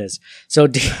 Yeah, it is. So,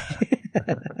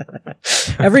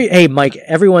 Mike,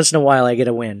 every once in a while I get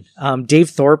a win. Dave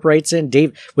Thorpe writes in,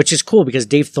 which is cool because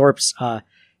Dave Thorpe's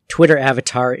Twitter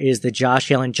avatar is the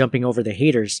Josh Allen jumping over the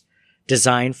haters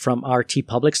design from our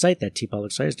TeePublic site. That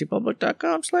TeePublic site is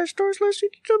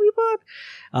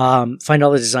tpublic.com/store/CTWpod. Find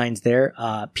all the designs there.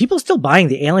 People still buying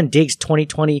the Alan Diggs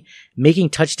 2020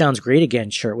 Making Touchdowns Great Again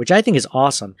shirt, which I think is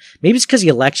awesome. Maybe it's because the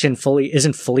election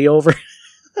isn't fully over.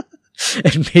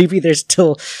 And maybe it's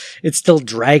still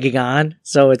dragging on.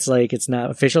 So it's like, it's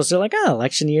not official. So like,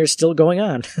 election year is still going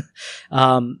on.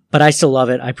 But I still love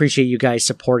it. I appreciate you guys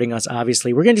supporting us.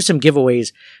 Obviously, we're going to do some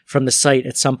giveaways from the site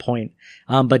at some point.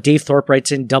 But Dave Thorpe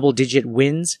writes in double digit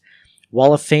wins,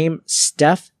 Wall of Fame,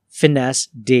 Steph, Finesse,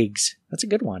 Diggs. That's a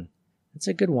good one.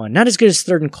 Not as good as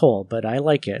Third and Cole, but I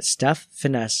like it. Steph,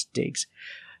 Finesse, Diggs.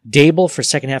 Dable for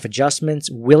second half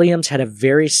adjustments. Williams had a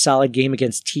very solid game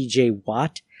against TJ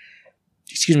Watt.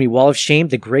 Wall of Shame,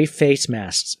 the gray face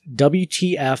masks.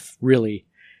 WTF, really.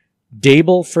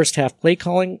 Dable, first half play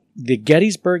calling. The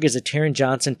Gettysburg is a Taron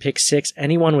Johnson pick 6.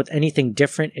 Anyone with anything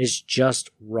different is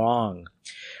just wrong.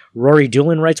 Rory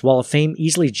Doolin writes, Wall of Fame,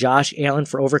 easily Josh Allen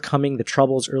for overcoming the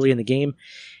troubles early in the game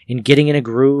and getting in a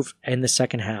groove in the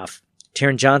second half.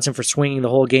 Taron Johnson for swinging the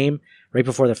whole game right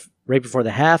before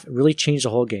the half. It really changed the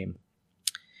whole game.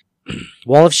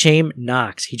 Wall of Shame,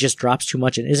 Knox. He just drops too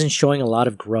much and isn't showing a lot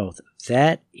of growth.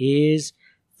 That is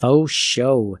faux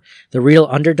show. The Real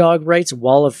Underdog writes,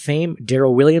 Wall of Fame,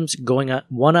 Darrell Williams going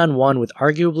one-on-one with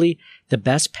arguably the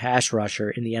best pass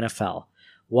rusher in the NFL.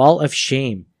 Wall of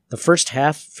Shame, the first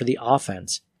half for the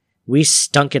offense. We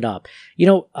stunk it up.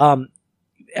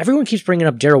 Everyone keeps bringing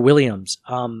up Darrell Williams.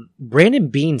 Brandon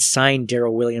Beane signed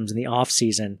Darrell Williams in the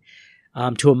offseason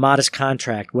to a modest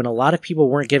contract when a lot of people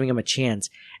weren't giving him a chance.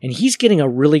 And he's getting a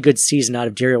really good season out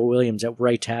of Darrell Williams at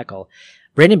right tackle.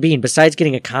 Brandon Beane, besides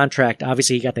getting a contract,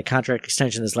 obviously he got the contract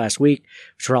extension this last week,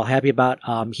 which we're all happy about.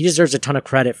 He deserves a ton of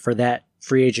credit for that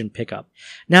free agent pickup.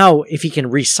 Now, if he can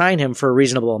re-sign him for a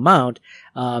reasonable amount,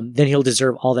 then he'll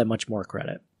deserve all that much more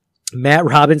credit. Matt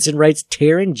Robinson writes,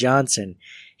 Taron Johnson,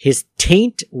 his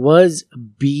taint was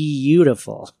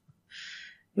beautiful.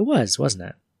 It was, wasn't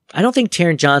it? I don't think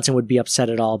Taron Johnson would be upset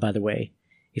at all, by the way,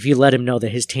 if you let him know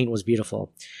that his taint was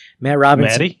beautiful. Matt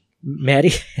Robinson.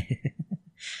 Maddie?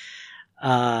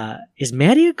 Is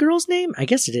Maddie a girl's name? I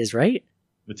guess it is, right?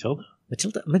 Matilda.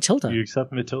 Matilda. You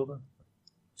accept Matilda?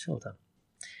 Matilda.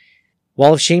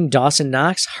 Wall of Shame, Dawson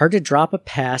Knox. Hard to drop a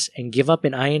pass and give up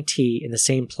an INT in the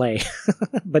same play.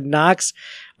 but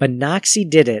Knoxy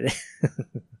did it.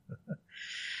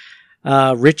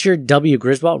 Richard W.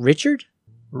 Griswold. Richard?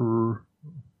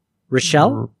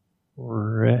 Rochelle?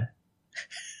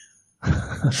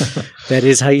 That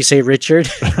is how you say Richard.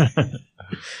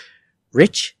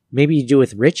 Rich? Maybe you do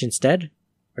with Rich instead?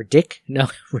 Or Dick? No,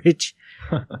 Rich.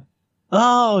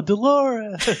 Oh,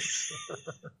 Dolores.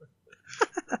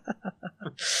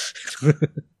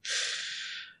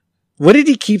 What did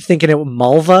he keep thinking of?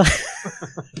 Malva?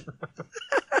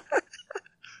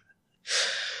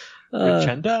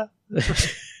 Richenda?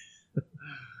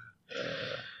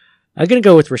 I'm going to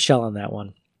go with Rochelle on that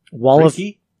one.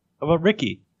 Ricky? How about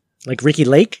Ricky? Like Ricky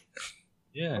Lake?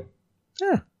 Yeah.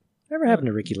 Never happened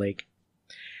to Ricky Lake.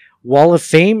 Wall of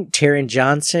Fame, Taron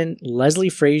Johnson, Leslie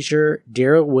Frazier,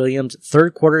 Darrell Williams,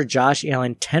 third quarter Josh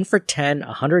Allen, 10 for 10,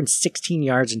 116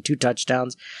 yards and 2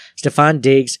 touchdowns. Stephon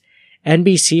Diggs,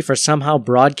 NBC for somehow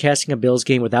broadcasting a Bills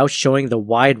game without showing the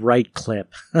wide right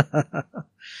clip.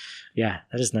 Yeah,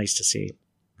 that is nice to see.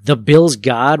 The Bills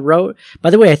God wrote,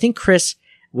 by the way, I think Chris,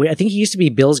 I think he used to be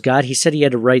Bills God. He said he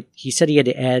had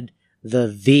to add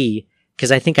the,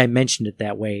 because I think I mentioned it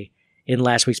that way in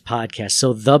last week's podcast.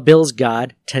 So the Bills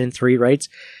God, 10-3 writes,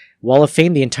 Wall of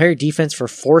Fame, the entire defense for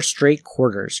 4 straight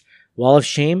quarters. Wall of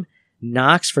Shame,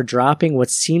 Knox for dropping what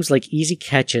seems like easy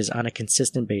catches on a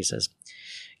consistent basis.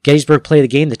 Gettysburg play of the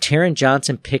game, the Taron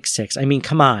Johnson pick 6. I mean,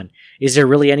 come on. Is there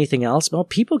really anything else? Well,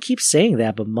 people keep saying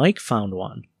that, but Mike found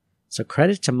one. So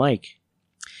credit to Mike.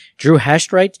 Drew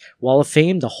Hest writes, Wall of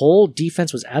Fame, the whole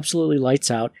defense was absolutely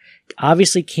lights out.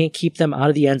 Obviously can't keep them out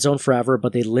of the end zone forever,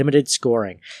 but they limited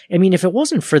scoring. I mean, if it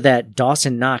wasn't for that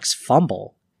Dawson Knox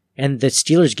fumble and the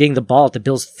Steelers getting the ball at the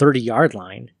Bills' 30-yard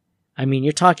line, I mean,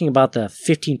 you're talking about the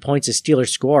 15 points the Steelers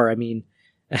score. I mean,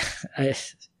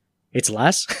 it's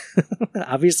less,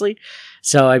 obviously.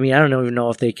 So, I mean, I don't even know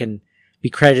if they can be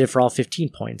credited for all 15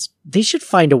 points. They should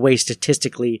find a way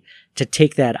statistically to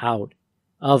take that out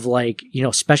of like,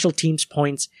 special teams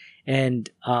points and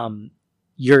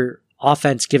your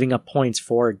offense giving up points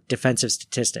for defensive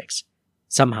statistics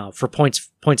somehow for points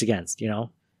against,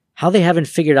 How they haven't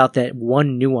figured out that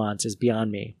one nuance is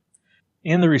beyond me.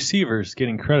 And the receivers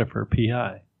getting credit for a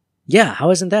PI. Yeah, how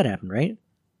hasn't that happened, right?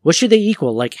 What should they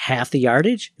equal? Like half the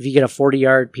yardage? If you get a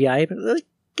 40-yard PI,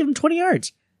 give them 20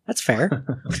 yards. That's fair.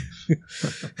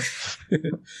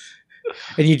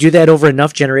 And you do that over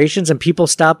enough generations and people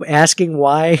stop asking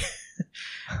why.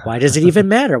 Why does it even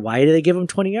matter? Why do they give them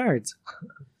 20 yards?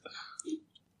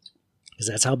 Because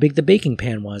that's how big the baking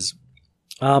pan was.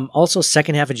 Also,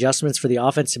 second half adjustments for the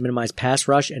offense to minimize pass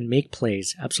rush and make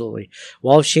plays. Absolutely.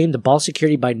 Wall of shame, the ball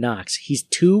security by Knox. He's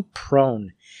too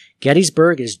prone.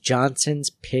 Gettysburg is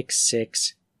Johnson's pick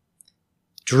 6.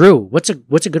 Drew. What's a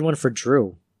good one for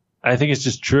Drew? I think it's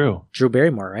just Drew. Drew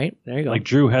Barrymore, right? There you go. Like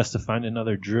Drew has to find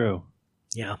another Drew.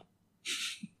 Yeah.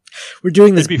 We're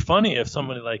doing this. It'd be funny if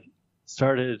somebody like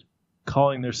started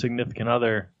calling their significant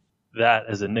other that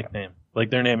as a nickname. Like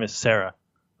their name is Sarah.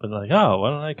 But like, oh, why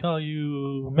don't I call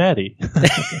you Maddie?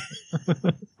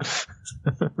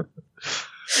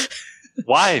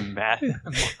 Why Matt?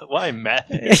 Why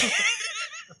Maddie?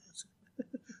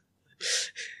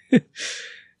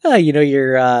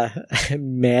 You're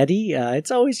Maddie.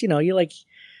 It's always, you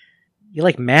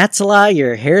like mats a lot.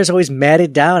 Your hair is always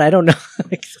matted down. I don't know.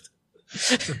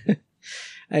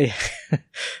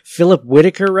 Philip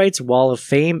Whitaker writes, Wall of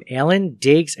Fame, Allen,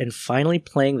 Diggs, and finally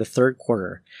playing the third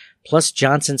quarter. Plus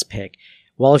Johnson's pick.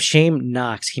 Wall of Shame,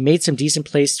 Knox. He made some decent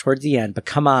plays towards the end, but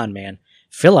come on, man.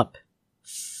 Philip.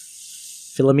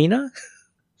 Philomena?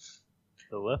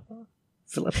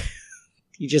 Philip.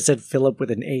 You just said Philip with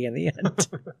an A in the end.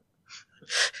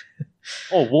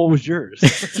 Oh, what was yours?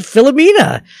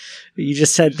 Philomena. You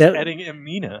just said that. Adding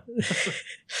Amina.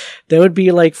 That would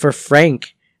be like for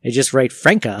Frank. I just write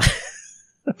Franca.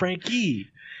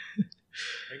 Frankie.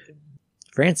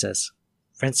 Francesca.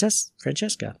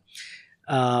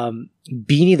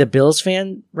 Beanie the Bills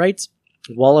fan writes,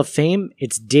 Wall of Fame,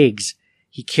 it's Diggs.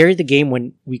 He carried the game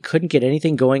when we couldn't get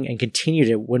anything going and continued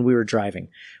it when we were driving.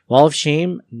 Wall of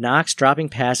Shame, Knox dropping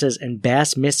passes, and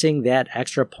Bass missing that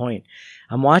extra point.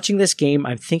 I'm watching this game.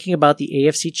 I'm thinking about the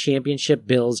AFC Championship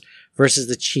Bills versus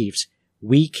the Chiefs.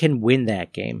 We can win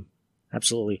that game.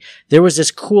 Absolutely. There was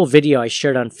this cool video I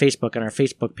shared on Facebook, on our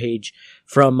Facebook page,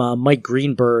 from Mike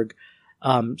Greenberg,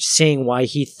 saying why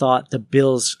he thought the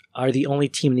Bills are the only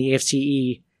team in the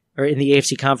AFC or in the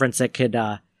AFC conference that could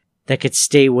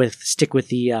stick with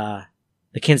the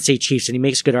Kansas City Chiefs, and he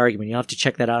makes a good argument. You'll have to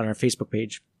check that out on our Facebook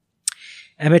page.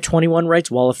 Emmett21 writes,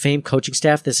 Wall of Fame coaching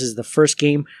staff. This is the first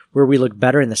game where we look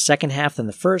better in the second half than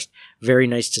the first. Very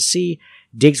nice to see.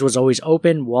 Diggs was always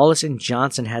open. Wallace and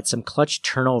Johnson had some clutch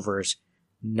turnovers.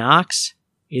 Knox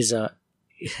is a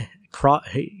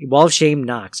Wall of Shame.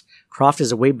 Knox. Croft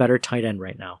is a way better tight end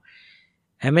right now.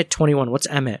 Emmett21. What's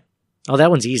Emmett? Oh,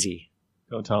 that one's easy.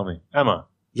 Don't tell me. Emma.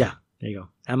 Yeah, there you go.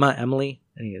 Emma, Emily,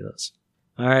 any of those.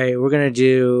 All right, we're going to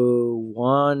do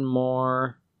one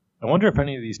more. I wonder if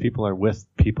any of these people are with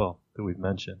people that we've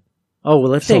mentioned. Oh,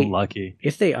 well, if so lucky.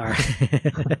 If they are.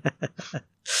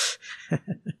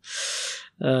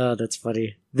 Oh, that's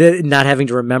funny. Not having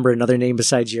to remember another name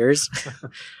besides yours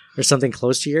or something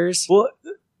close to yours. Well,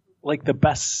 like the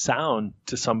best sound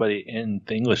to somebody in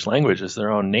the English language is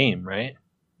their own name, right?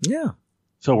 Yeah.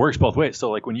 So it works both ways.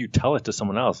 So like when you tell it to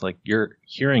someone else, like you're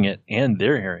hearing it and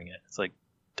they're hearing it. It's like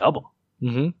double.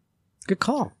 Mm-hmm. Good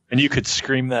call. And you could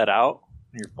scream that out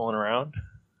when you're fooling around.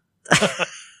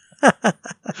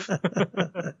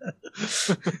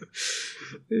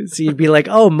 So you'd be like,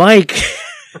 oh, Mike.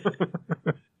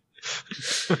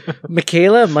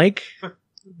 Michaela, Mike.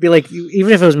 Be like,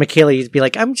 even if it was Michaela, you'd be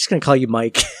like, I'm just going to call you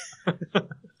Mike.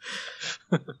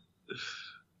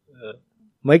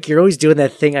 Mike, you're always doing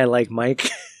that thing I like, Mike.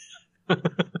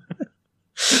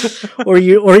 or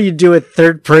you do it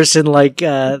third person like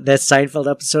that Seinfeld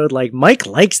episode, like Mike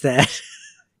likes that.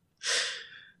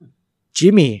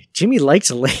 Jimmy likes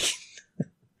a lane.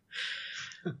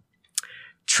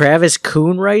 Travis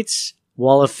Kuhn writes,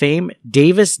 Wall of Fame,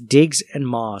 Davis, Diggs, and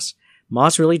Moss.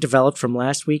 Moss really developed from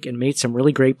last week and made some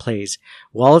really great plays.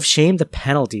 Wall of Shame, the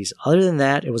penalties. Other than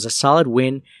that, it was a solid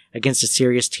win against a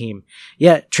serious team.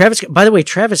 Yeah, by the way,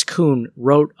 Travis Kuhn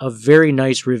wrote a very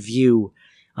nice review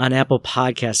on Apple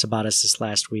Podcasts about us this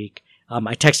last week.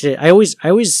 I texted it. I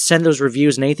always send those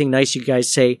reviews, and anything nice you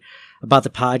guys say, about the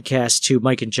podcast to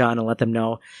Mike and John and let them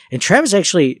know. And Travis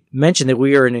actually mentioned that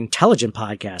we are an intelligent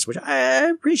podcast, which I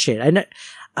appreciate.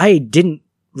 I didn't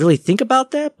really think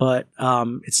about that, but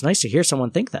it's nice to hear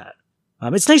someone think that.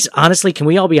 It's nice, honestly, can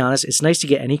we all be honest? It's nice to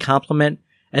get any compliment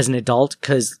as an adult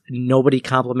because nobody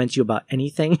compliments you about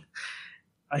anything.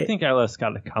 I think I last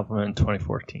got a compliment in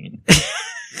 2014.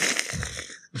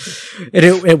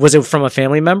 And was it from a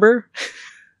family member?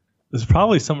 It was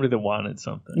probably somebody that wanted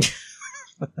something.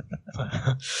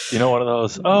 You know, one of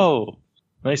those, oh,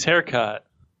 nice haircut.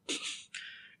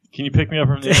 Can you pick me up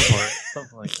from the airport?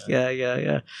 Something like that.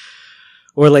 Yeah.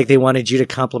 Or like they wanted you to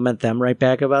compliment them right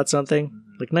back about something.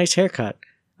 Like, nice haircut.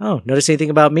 Oh, notice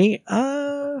anything about me?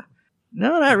 No,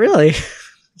 not really.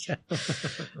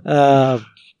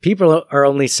 People are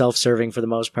only self-serving for the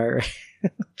most part.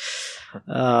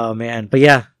 Oh, man. But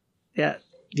yeah,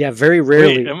 very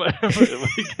rarely. Wait,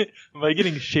 am I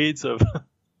getting shades of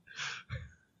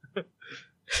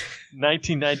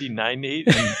 1999 Nate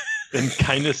and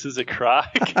kindness is a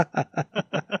crock?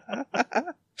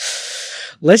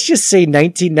 Let's just say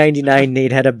 1999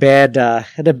 Nate had a bad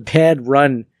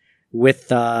run with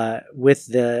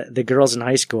the girls in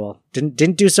high school.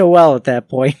 Didn't do so well at that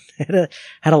point.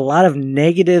 had a lot of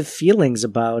negative feelings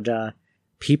about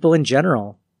people in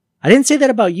general. I didn't say that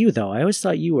about you though. I always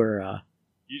thought you were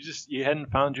you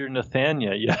hadn't found your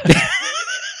Nathania yet.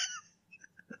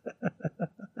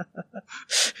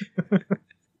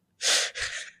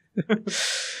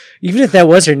 Even if that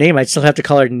was her name, I'd still have to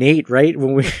call her Nate, right?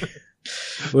 When we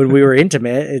were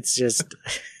intimate, it's just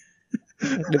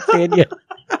Nathania.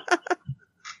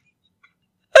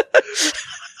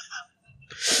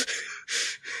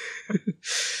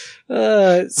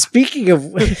 Speaking of,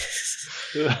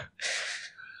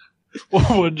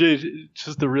 one day,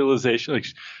 just the realization, like,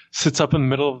 sits up in the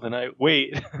middle of the night.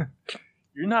 Wait,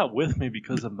 you're not with me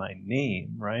because of my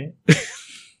name, right?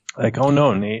 Like, oh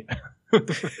no, Nate.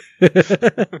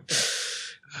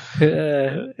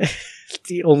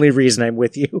 The only reason I'm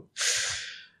with you.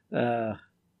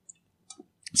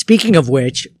 Speaking of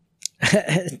which,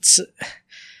 it's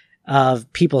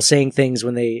people saying things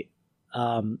when they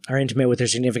are intimate with their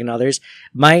significant others.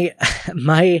 My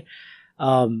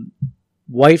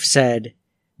wife said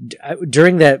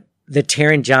during the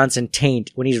Taron Johnson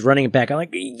taint when he's running it back, I'm like,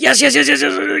 yes.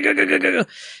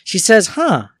 She says,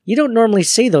 huh, you don't normally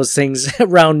say those things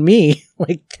around me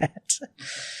like that.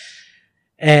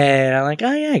 And I'm like,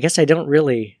 oh yeah, I guess I don't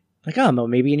really. Like, oh, well,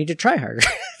 maybe you need to try harder.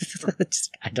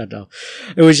 I don't know.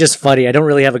 It was just funny. I don't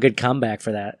really have a good comeback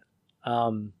for that.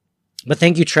 But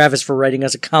thank you, Travis, for writing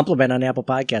us a compliment on Apple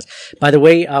Podcasts. By the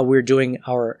way, we're doing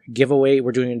our giveaway.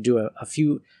 We're going to do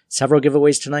several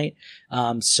giveaways tonight.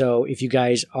 So if you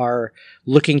guys are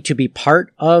looking to be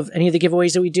part of any of the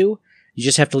giveaways that we do, you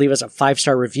just have to leave us a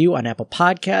 5-star review on Apple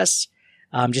Podcasts.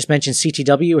 Just mention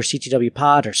CTW or CTW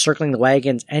Pod or Circling the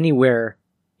Wagons anywhere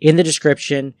in the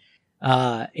description.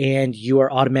 And you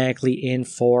are automatically in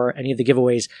for any of the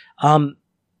giveaways.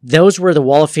 Those were the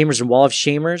Wall of Famers and Wall of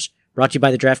Shamers brought to you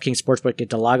by the DraftKings Sportsbook at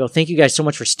Del Lago. Thank you guys so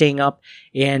much for staying up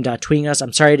and tweeting us.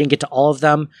 I'm sorry I didn't get to all of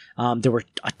them. There were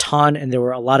a ton and there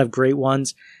were a lot of great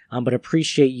ones. But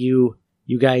appreciate you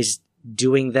guys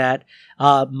doing that.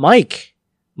 Mike,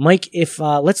 if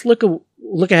let's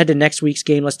look ahead to next week's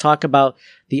game. Let's talk about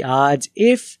the odds.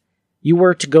 If you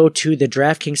were to go to the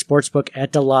DraftKings Sportsbook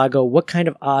at Del Lago, what kind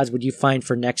of odds would you find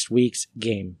for next week's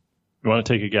game? You want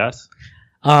to take a guess?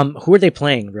 Who are they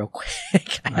playing real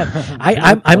quick?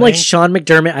 I'm like Sean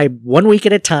McDermott. 1 week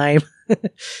at a time.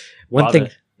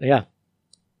 Yeah.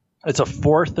 It's a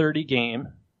 4:30 game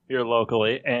here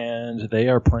locally, and they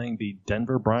are playing the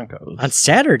Denver Broncos. On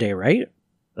Saturday, right?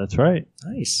 That's right.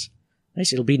 Nice.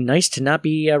 It'll be nice to not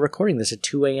be recording this at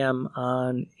 2 a.m.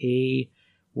 on a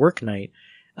work night.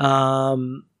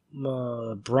 Broncos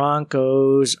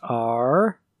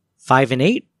are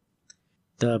 5-8.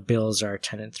 The Bills are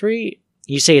 10-3.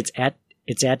 You say it's at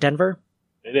Denver?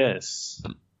 It is.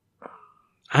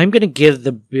 I'm going to give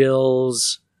the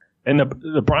Bills. And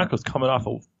the Broncos coming off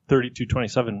a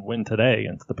 32-27 win today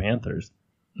against the Panthers.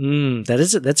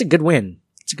 That's a good win.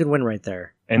 It's a good win right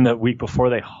there. And the week before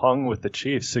they hung with the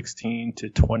Chiefs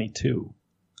 16-22.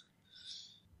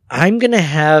 I'm going to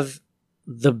have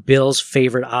the Bills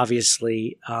favored,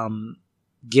 obviously,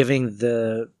 giving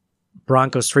the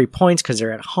Broncos 3 points because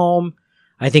they're at home.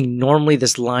 I think normally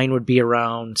this line would be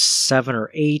around 7 or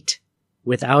 8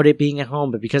 without it being at home,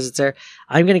 but because it's there,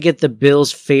 I'm going to get the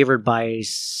Bills favored by,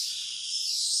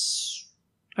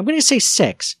 I'm going to say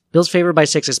 6. Bills favored by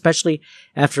 6, especially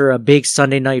after a big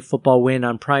Sunday night football win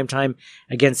on primetime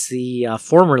against the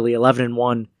formerly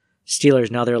 11-1 Steelers.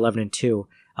 Now they're 11-2.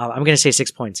 I'm going to say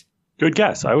 6 points. Good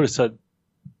guess. I would have said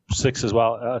 6 as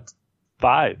well.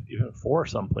 5, even 4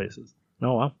 some places.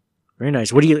 Oh, wow. Very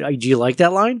nice. What do you like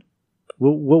that line?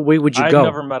 What way would you go? I've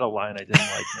never met a line I didn't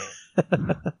like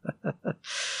me.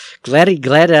 Glad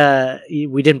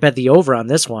we didn't bet the over on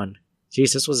this one.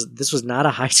 Jeez, this was not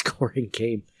a high scoring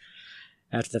game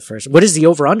after the first. What is the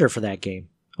over under for that game?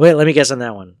 Wait, let me guess on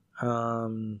that one.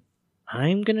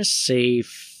 I'm gonna say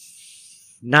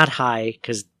not high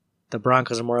because the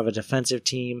Broncos are more of a defensive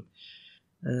team.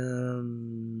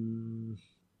 I'm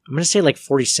gonna say like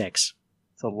 46.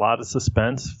 It's a lot of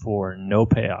suspense for no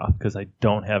payoff because I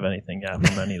don't have anything yet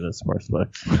from any of the sports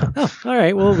books. Oh, all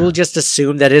right. Well, we'll just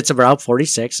assume that it's about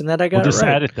 46 and that I got we'll it just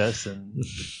right. edit this and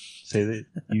say that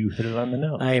you hit it on the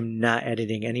nose. I am not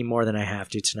editing any more than I have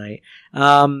to tonight.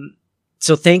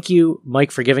 So thank you, Mike,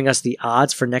 for giving us the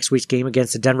odds for next week's game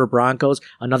against the Denver Broncos.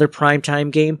 Another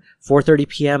primetime game, 4:30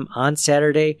 p.m. on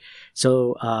Saturday.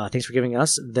 So thanks for giving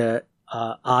us the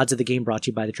odds of the game, brought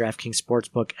to you by the DraftKings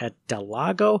Sportsbook at Del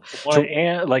Lago. Well,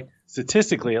 and like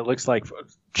statistically, it looks like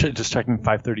just checking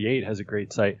 538 has a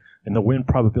great site, and the win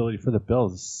probability for the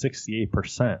Bills is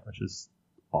 68%, which is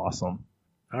awesome.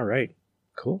 All right,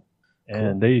 cool.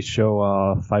 And they show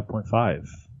 5.5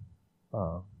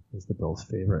 is the Bills'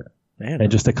 favorite. Man. And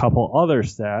just a couple other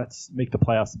stats make the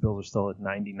playoffs. The Bills are still at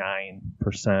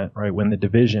 99%. Right, win the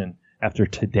division. After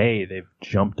today, they've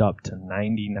jumped up to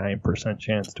 99%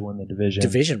 chance to win the division.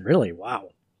 Division, really? Wow.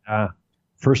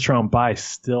 First round bye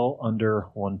still under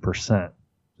 1%.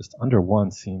 Just under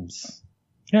 1 seems,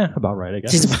 about right, I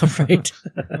guess. Seems about right.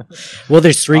 Well,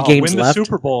 there's 3 games left. Win the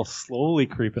Super Bowl slowly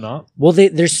creeping up. Well,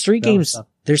 there's 3 games.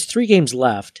 There's 3 games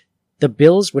left. The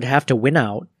Bills would have to win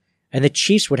out, and the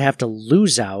Chiefs would have to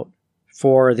lose out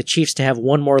for the Chiefs to have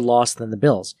one more loss than the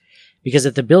Bills. Because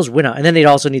if the Bills win out, and then they'd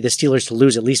also need the Steelers to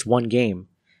lose at least one game.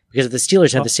 Because if the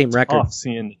Steelers have the same record. Tough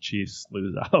seeing the Chiefs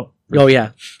lose out. Oh,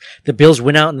 yeah. The Bills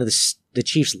win out and the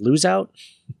Chiefs lose out.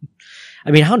 I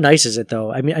mean, how nice is it,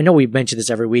 though? I mean, I know we mention this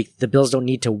every week. The Bills don't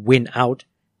need to win out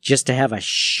just to have a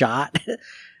shot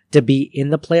to be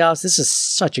in the playoffs. This is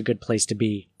such a good place to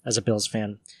be as a Bills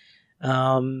fan.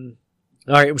 All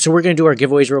right, so we're going to do our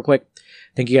giveaways real quick.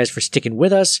 Thank you guys for sticking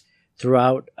with us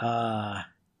throughout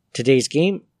today's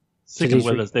game. Sticking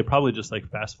with us. They probably just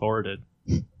fast forwarded.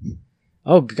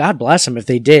 Oh, God bless them if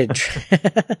they did.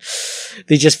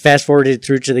 They just fast forwarded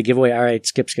through to the giveaway. All right,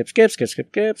 skip. You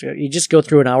just go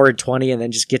through an hour and 20 and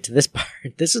then just get to this part.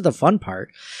 This is the fun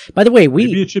part. By the way,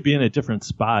 maybe it should be in a different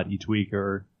spot each week,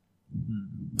 or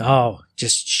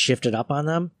just shift it up on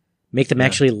them. Make them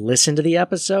actually listen to the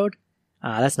episode.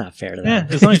 That's not fair to them.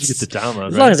 Yeah, as long as you get the download.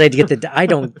 As long as I get I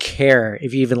don't care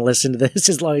if you even listen to this.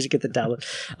 As long as you get the download.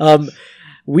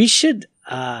 We should.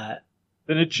 Then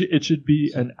it should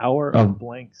be an hour of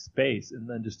blank space, and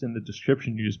then just in the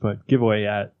description you just put giveaway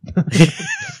at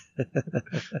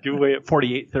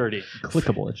 48:30.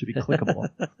 Clickable. It should be clickable.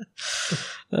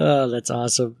 Oh, that's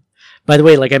awesome. By the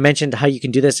way, like I mentioned, how you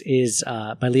can do this is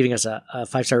by leaving us a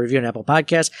 5-star review on Apple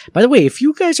Podcasts. By the way, if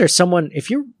you guys are if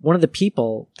you're one of the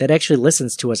people that actually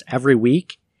listens to us every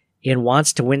week and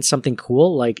wants to win something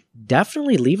cool,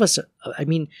 definitely leave us. I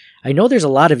mean, I know there's a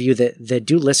lot of you that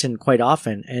do listen quite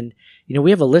often, and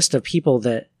we have a list of people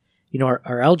that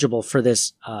are eligible for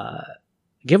this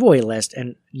giveaway list,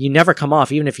 and you never come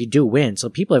off even if you do win. So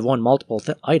people have won multiple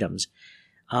items.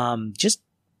 Just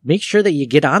make sure that you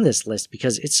get on this list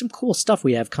because it's some cool stuff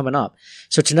we have coming up.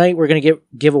 So tonight we're going to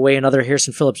give away another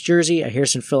Harrison Phillips jersey, a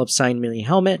Harrison Phillips signed mini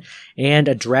helmet, and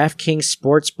a DraftKings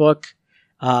Sportsbook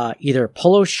either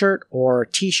polo shirt or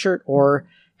t-shirt or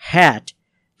hat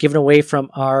given away from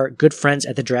our good friends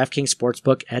at the DraftKings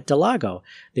Sportsbook at Del Lago.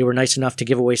 They were nice enough to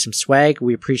give away some swag.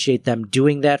 We appreciate them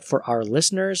doing that for our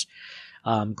listeners.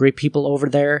 Great people over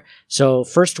there. So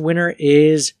first winner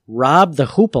is Rob the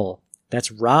Hoople.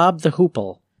 That's Rob the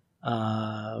Hoople.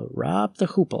 Rob the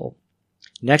Hoople.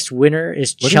 Next winner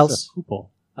is Chelsea. What is a Hoople?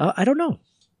 I don't know.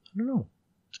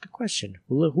 It's a good question.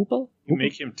 Hoople? You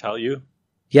make him tell you?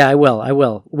 Yeah, I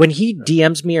will. When he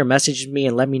DMs me or messages me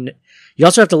and let me know. You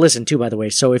also have to listen too, by the way.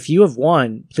 So if you have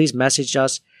won, please message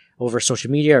us over social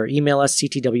media or email us,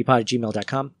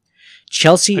 ctwpod@gmail.com.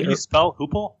 Chelsea. Can you spell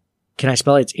Hoople? Can I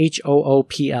spell it? It's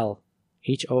Hoopl.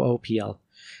 Hoopl.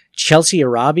 Chelsea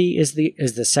Arabi is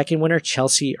the second winner.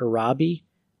 Chelsea Arabi.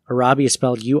 Arabi is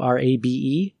spelled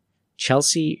Urabe.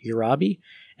 Chelsea Arabi.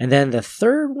 And then the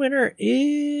third winner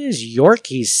is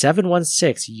Yorkies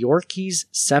 716. Yorkies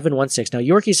 716. Now,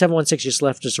 Yorkies 716 just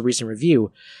left us a recent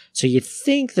review, so you'd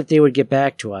think that they would get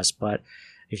back to us, but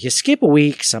if you skip a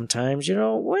week, sometimes you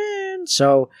don't win.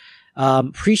 So,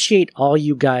 appreciate all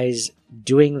you guys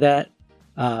doing that.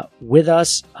 with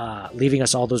us, leaving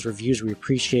us all those reviews. We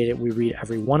appreciate it. We read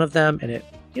every one of them, and it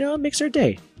makes our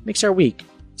day, makes our week.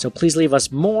 So please leave us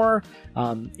more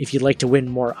if you'd like to win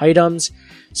more items.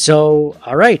 So,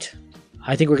 all right.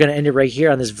 I think we're going to end it right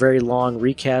here on this very long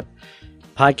recap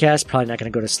podcast. Probably not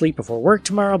going to go to sleep before work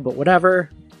tomorrow, but whatever.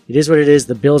 It is what it is.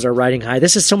 The Bills are riding high.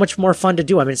 This is so much more fun to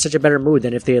do. I'm in such a better mood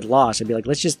than if they had lost. I'd be like,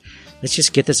 let's just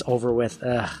get this over with.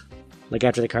 Like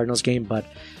after the Cardinals game, but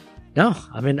no,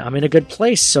 I'm in a good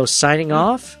place. So signing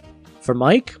off for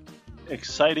Mike.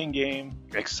 Exciting game,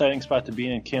 exciting spot to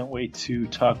be in. Can't wait to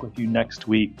talk with you next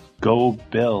week. Go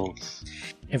Bills.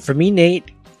 And for me,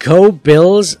 Nate, go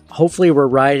Bills. Hopefully we're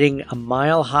riding a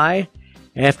mile high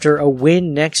after a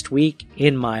win next week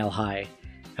in Mile High.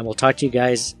 And we'll talk to you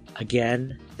guys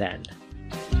again then.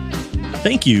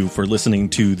 Thank you for listening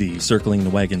to the Circling the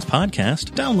Wagons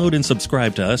podcast. Download and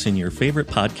subscribe to us in your favorite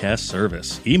podcast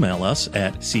service. Email us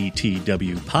at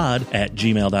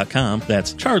ctwpod@gmail.com.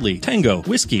 That's Charlie Tango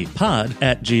Whiskey Pod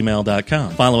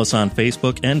 @gmail.com. Follow us on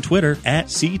Facebook and Twitter at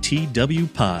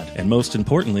CTWPod. And most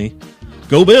importantly,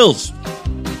 go Bills!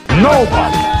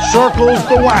 Nobody circles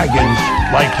the wagons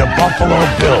like the Buffalo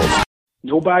Bills.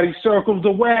 Nobody circles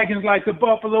the wagons like the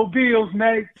Buffalo Bills,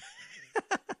 Nate.